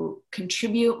 to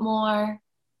contribute more,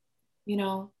 you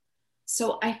know.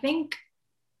 So I think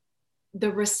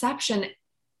the reception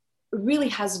really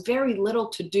has very little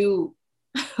to do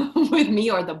with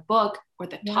me or the book or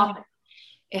the topic.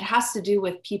 It has to do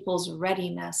with people's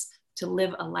readiness to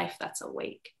live a life that's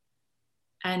awake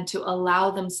and to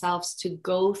allow themselves to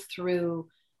go through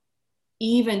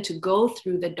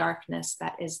the darkness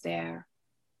that is there,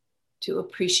 to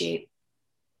appreciate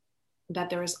that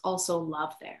there is also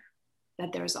love there,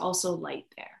 that there is also light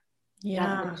there. Yeah.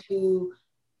 That the two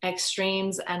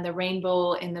extremes and the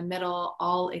rainbow in the middle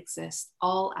all exist,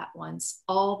 all at once,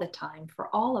 all the time, for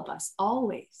all of us,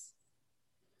 always.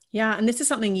 Yeah. And this is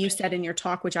something you said in your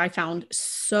talk, which I found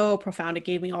so profound. It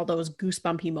gave me all those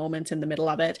goosebumpy moments in the middle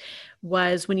of it,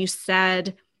 was when you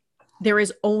said there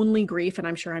is only grief, and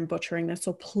I'm sure I'm butchering this,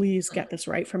 so please get this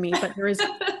right for me, but there is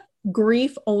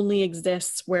grief only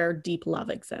exists where deep love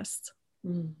exists.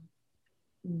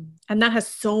 And that has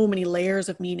so many layers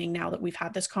of meaning now that we've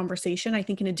had this conversation, I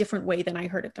think in a different way than I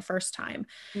heard it the first time.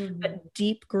 But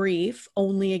deep grief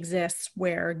only exists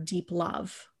where deep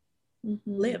love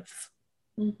lives.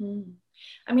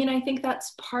 I mean, I think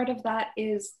that's part of that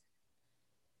is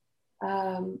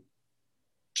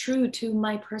true to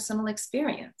my personal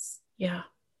experience. Yeah.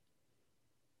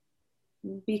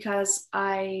 Because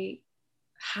I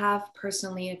have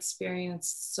personally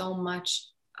experienced so much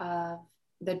of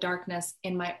the darkness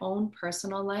in my own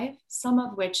personal life, some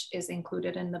of which is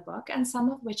included in the book and some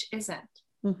of which isn't.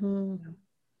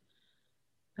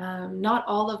 Not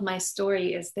all of my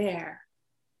story is there,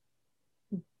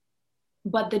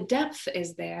 but the depth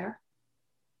is there.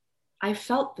 I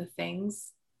felt the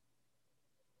things.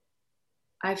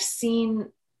 I've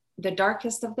seen the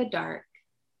darkest of the dark,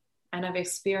 and I've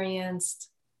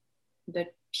experienced the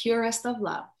purest of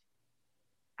love.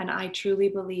 And I truly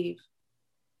believe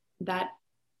that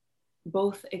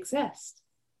both exist.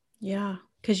 Yeah,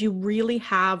 because you really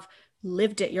have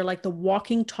lived it. You're like the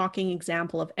walking, talking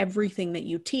example of everything that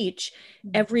you teach.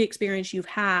 Every experience you've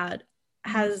had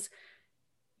has,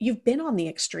 you've been on the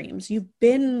extremes. You've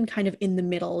been kind of in the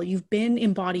middle. You've been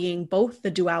embodying both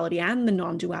the duality and the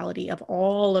non-duality of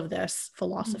all of this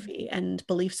philosophy and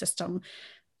belief system.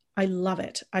 I love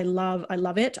it. I love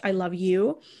it. I love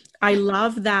you. I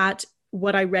love that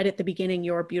what I read at the beginning,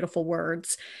 your beautiful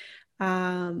words,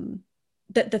 that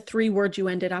the three words you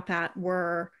ended up at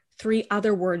were three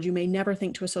other words you may never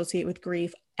think to associate with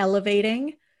grief: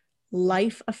 elevating,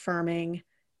 life affirming,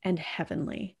 and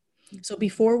heavenly. So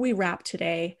before we wrap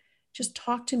today, just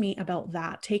talk to me about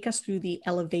that. Take us through the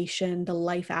elevation, the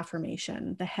life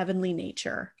affirmation, the heavenly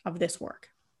nature of this work.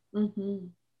 Mm-hmm.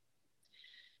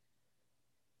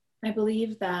 I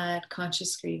believe that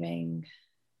conscious grieving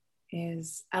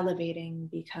is elevating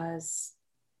because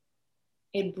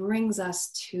it brings us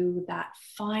to that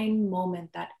fine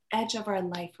moment, that edge of our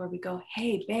life where we go,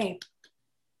 hey, babe,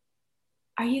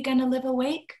 are you going to live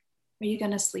awake? Or are you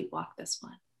going to sleepwalk this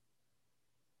one?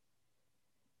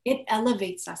 It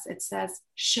elevates us. It says,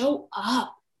 show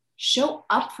up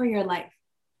for your life,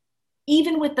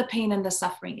 even with the pain and the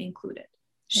suffering included.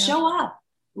 Yeah. Show up,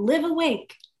 live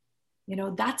awake. You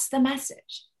know, that's the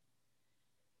message.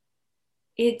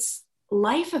 It's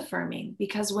life affirming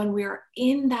because when we're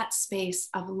in that space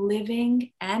of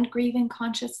living and grieving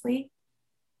consciously,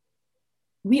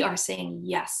 we are saying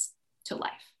yes to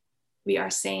life. We are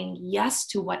saying yes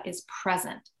to what is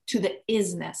present, to the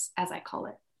isness, as I call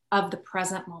it, of the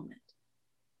present moment.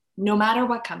 No matter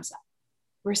what comes up,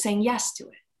 we're saying yes to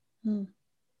it.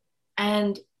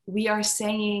 And we are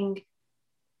saying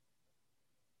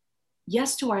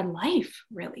yes to our life,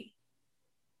 really.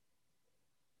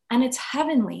 And it's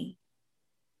heavenly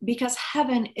because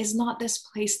heaven is not this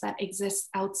place that exists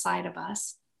outside of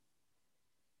us.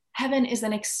 Heaven is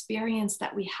an experience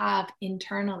that we have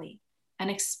internally, an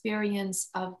experience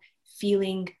of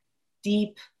feeling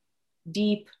deep,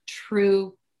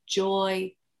 true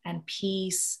joy and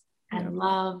peace and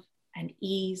love and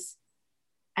ease.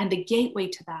 And the gateway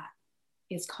to that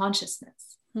is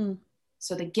consciousness.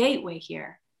 So the gateway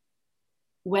here,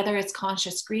 whether it's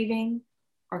conscious grieving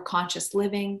or conscious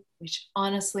living, which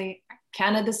honestly are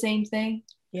kind of the same thing.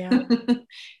 Yeah.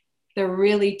 They're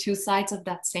really two sides of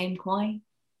that same coin.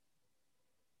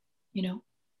 You know,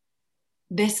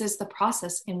 this is the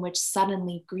process in which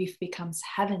suddenly grief becomes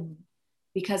heavenly.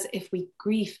 Because if we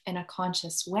grieve in a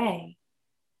conscious way,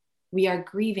 we are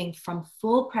grieving from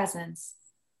full presence,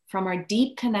 from our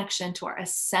deep connection to our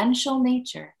essential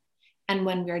nature. And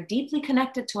when we are deeply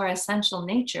connected to our essential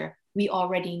nature, we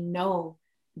already know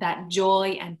that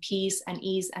joy and peace and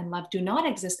ease and love do not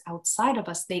exist outside of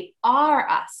us. They are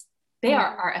us. They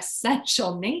are our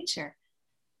essential nature.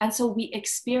 And so we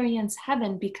experience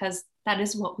heaven because that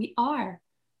is what we are.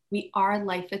 We are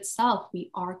life itself. We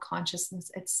are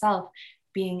consciousness itself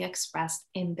being expressed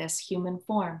in this human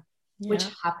form, which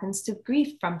happens to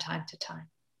grieve from time to time.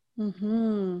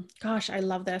 Gosh, I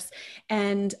love this.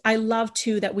 And I love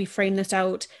too that we frame this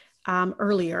out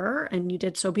earlier, and you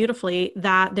did so beautifully,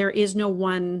 that there is no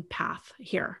one path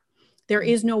here. There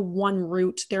is no one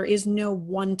route. There is no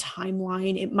one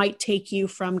timeline. It might take you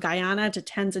from Guyana to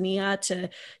Tanzania to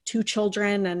 2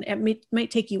 children, and it might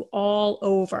take you all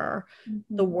over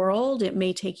the world. It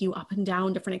may take you up and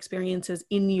down different experiences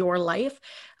in your life.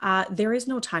 There is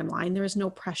no timeline. There is no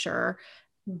pressure.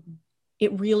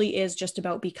 It really is just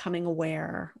about becoming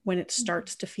aware when it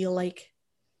starts to feel like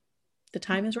the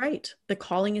time is right. The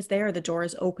calling is there. The door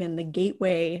is open. The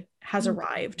gateway has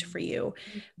arrived for you.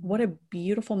 What a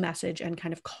beautiful message and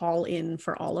kind of call in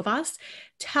for all of us.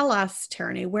 Tell us,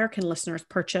 Taranee, where can listeners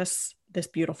purchase this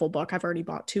beautiful book? I've already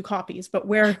bought 2 copies, but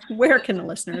where can the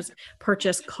listeners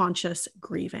purchase Conscious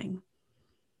Grieving?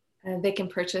 They can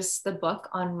purchase the book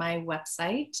on my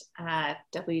website at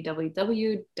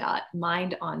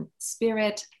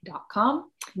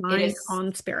www.mindonspirit.com. Mind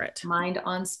on Spirit. Mind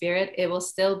on Spirit. It will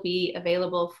still be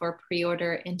available for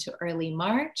pre-order into early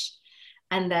March.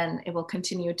 And then it will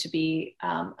continue to be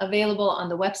available on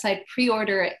the website.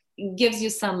 Pre-order gives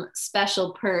you some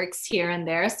special perks here and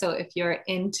there. So if you're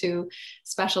into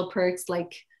special perks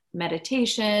like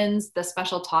meditations, the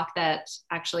special talk that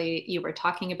actually you were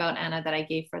talking about, Anna, that I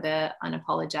gave for the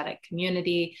unapologetic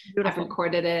community. Beautiful. I've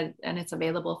recorded it and it's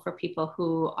available for people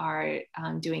who are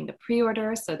doing the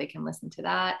pre-order so they can listen to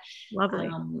that. Lovely.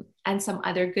 And some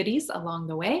other goodies along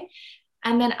the way.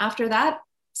 And then after that,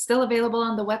 still available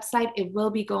on the website. It will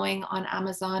be going on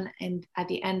Amazon and at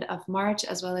the end of March,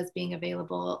 as well as being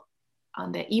available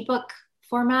on the ebook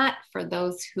format for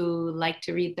those who like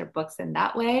to read their books in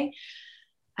that way.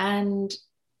 And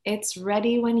it's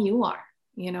ready when you are.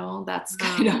 That's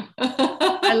Wow. kind of.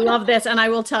 I love this. And I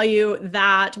will tell you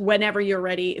that whenever you're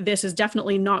ready, this is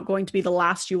definitely not going to be the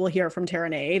last you will hear from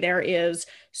Taranay. There is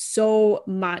so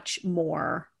much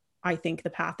more. I think the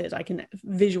path is, I can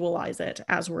visualize it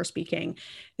as we're speaking.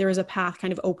 There is a path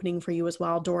kind of opening for you as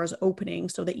well, doors opening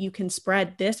so that you can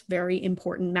spread this very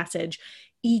important message,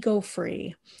 ego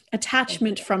free,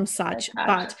 attachment from such,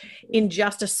 but in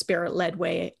just a spirit led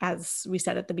way, as we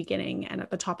said at the beginning and at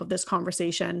the top of this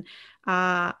conversation.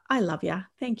 I love you.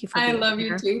 Thank you for being I love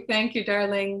here. you too. Thank you,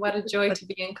 darling. What a joy to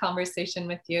be in conversation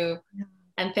with you.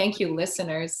 And thank you,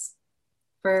 listeners,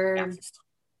 for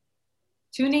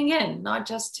tuning in, not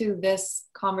just to this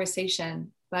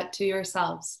conversation, but to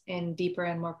yourselves in deeper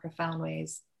and more profound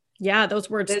ways. Yeah, those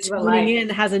words, tuning in,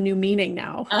 has a new meaning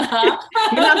now.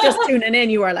 You're not just tuning in,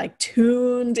 you are like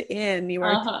tuned in. You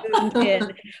are tuned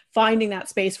in, finding that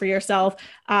space for yourself.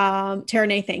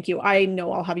 Taranay, thank you. I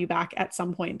know I'll have you back at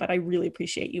some point, but I really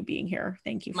appreciate you being here.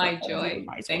 Thank you. My joy.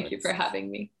 Thank you for having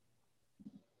me.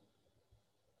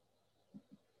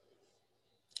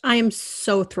 I am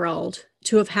so thrilled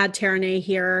to have had Taranay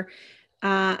here.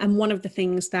 And one of the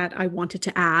things that I wanted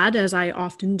to add, as I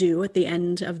often do at the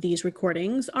end of these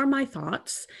recordings, are my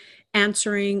thoughts,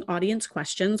 answering audience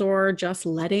questions, or just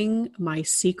letting my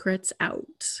secrets out,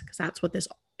 because that's what this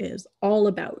is all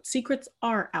about. Secrets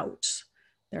are out.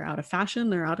 They're out of fashion,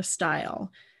 they're out of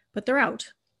style, but they're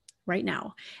out right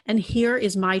now. And here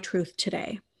is my truth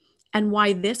today, and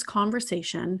why this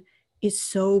conversation is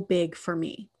so big for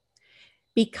me.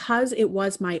 Because it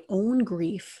was my own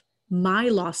grief, my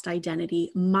lost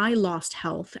identity, my lost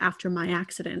health after my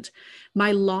accident,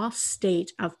 my lost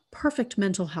state of perfect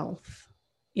mental health,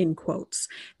 in quotes,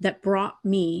 that brought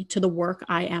me to the work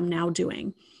I am now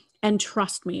doing. And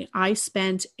trust me, I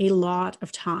spent a lot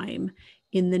of time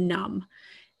in the numb,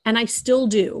 and I still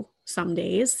do some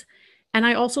days. And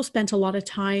I also spent a lot of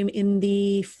time in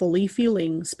the fully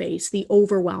feeling space, the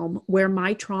overwhelm, where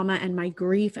my trauma and my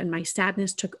grief and my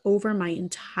sadness took over my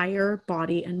entire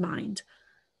body and mind.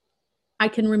 I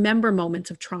can remember moments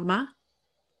of trauma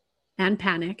and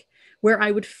panic where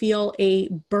I would feel a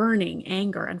burning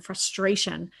anger and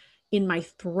frustration in my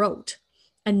throat,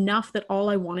 enough that all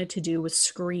I wanted to do was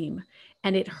scream,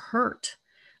 and it hurt.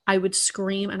 I would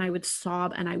scream and I would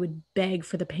sob and I would beg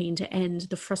for the pain to end,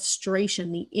 the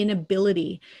frustration, the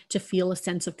inability to feel a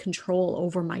sense of control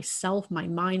over myself, my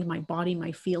mind, my body,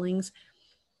 my feelings.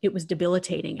 It was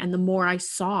debilitating. And the more I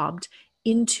sobbed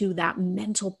into that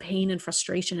mental pain and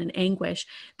frustration and anguish,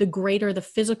 the greater the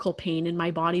physical pain in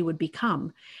my body would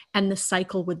become. And the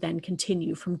cycle would then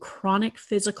continue from chronic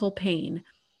physical pain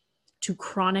to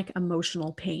chronic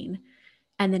emotional pain,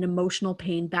 and then emotional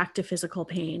pain back to physical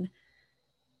pain.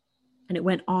 And it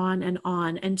went on and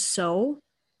on. And so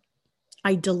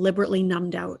I deliberately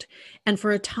numbed out. And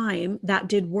for a time, that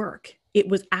did work. It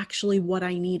was actually what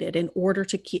I needed in order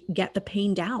to get the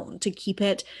pain down, to keep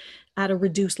it at a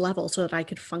reduced level so that I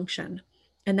could function.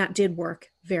 And that did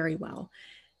work very well.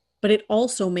 But it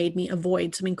also made me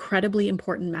avoid some incredibly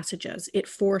important messages. It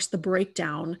forced the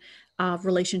breakdown of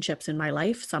relationships in my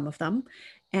life, some of them,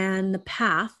 and the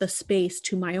path, the space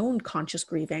to my own conscious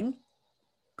grieving,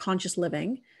 conscious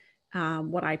living,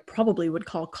 what I probably would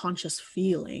call conscious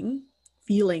feeling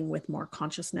with more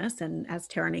consciousness. And as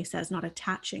Taranay says, not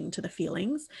attaching to the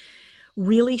feelings,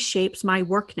 really shapes my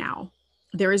work now.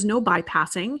 There is no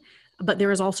bypassing, but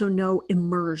there is also no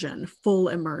immersion, full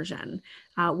immersion,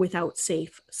 without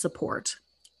safe support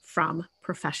from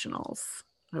professionals.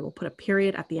 I will put a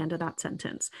period at the end of that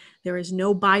sentence. There is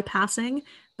no bypassing,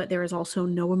 but there is also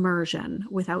no immersion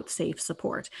without safe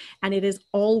support. And it is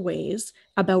always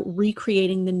about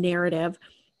recreating the narrative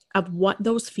of what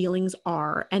those feelings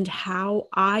are and how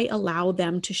I allow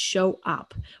them to show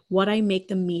up, what I make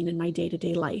them mean in my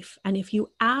day-to-day life. And if you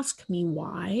ask me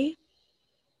why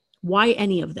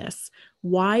any of this?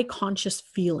 Why conscious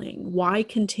feeling? Why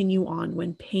continue on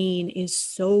when pain is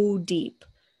so deep?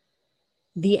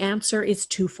 The answer is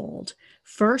twofold.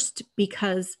 First,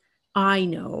 because I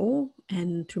know,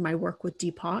 and through my work with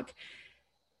Deepak,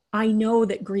 I know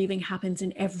that grieving happens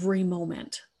in every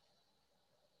moment.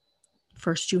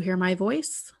 First, you hear my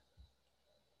voice,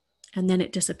 and then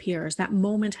it disappears. That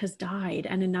moment has died,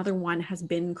 and another one has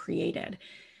been created.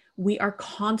 We are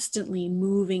constantly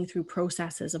moving through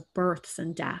processes of births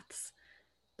and deaths.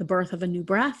 The birth of a new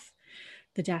breath,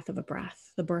 the death of a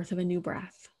breath, the birth of a new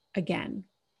breath. Again,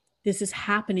 this is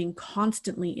happening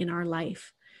constantly in our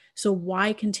life. So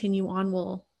why continue on?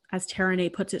 Well, as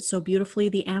Taranay puts it so beautifully,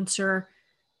 the answer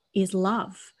is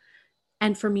love.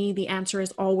 And for me, the answer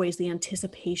is always the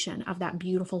anticipation of that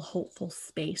beautiful, hopeful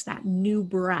space, that new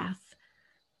breath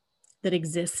that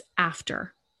exists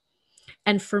after.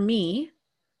 And for me,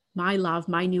 my love,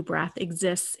 my new breath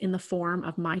exists in the form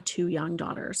of my 2 young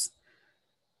daughters,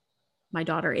 my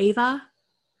daughter Ava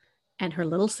and her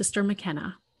little sister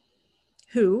McKenna,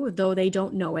 who, though they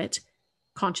don't know it,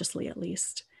 consciously at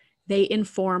least, they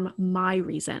inform my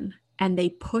reason and they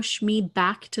push me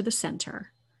back to the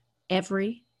center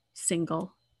every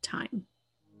single time.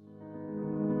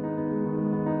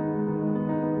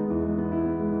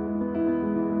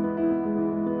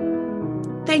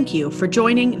 Thank you for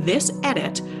joining this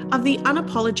edit of the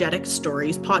Unapologetic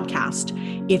Stories podcast.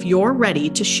 If you're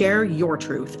ready to share your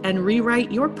truth and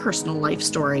rewrite your personal life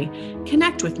story,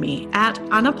 connect with me at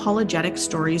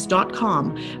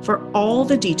unapologeticstories.com for all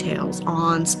the details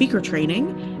on speaker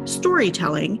training,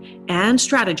 storytelling, and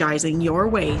strategizing your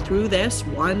way through this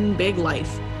one big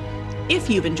life. If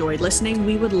you've enjoyed listening,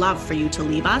 we would love for you to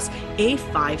leave us a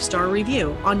 5-star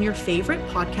review on your favorite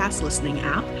podcast listening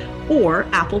app or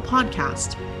Apple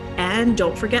Podcast. And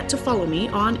don't forget to follow me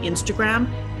on Instagram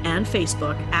and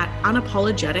Facebook at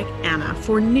Unapologetic Anna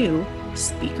for new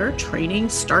speaker training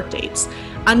start dates.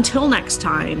 Until next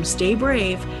time, stay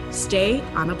brave, stay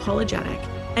unapologetic,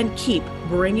 and keep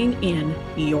bringing in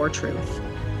your truth.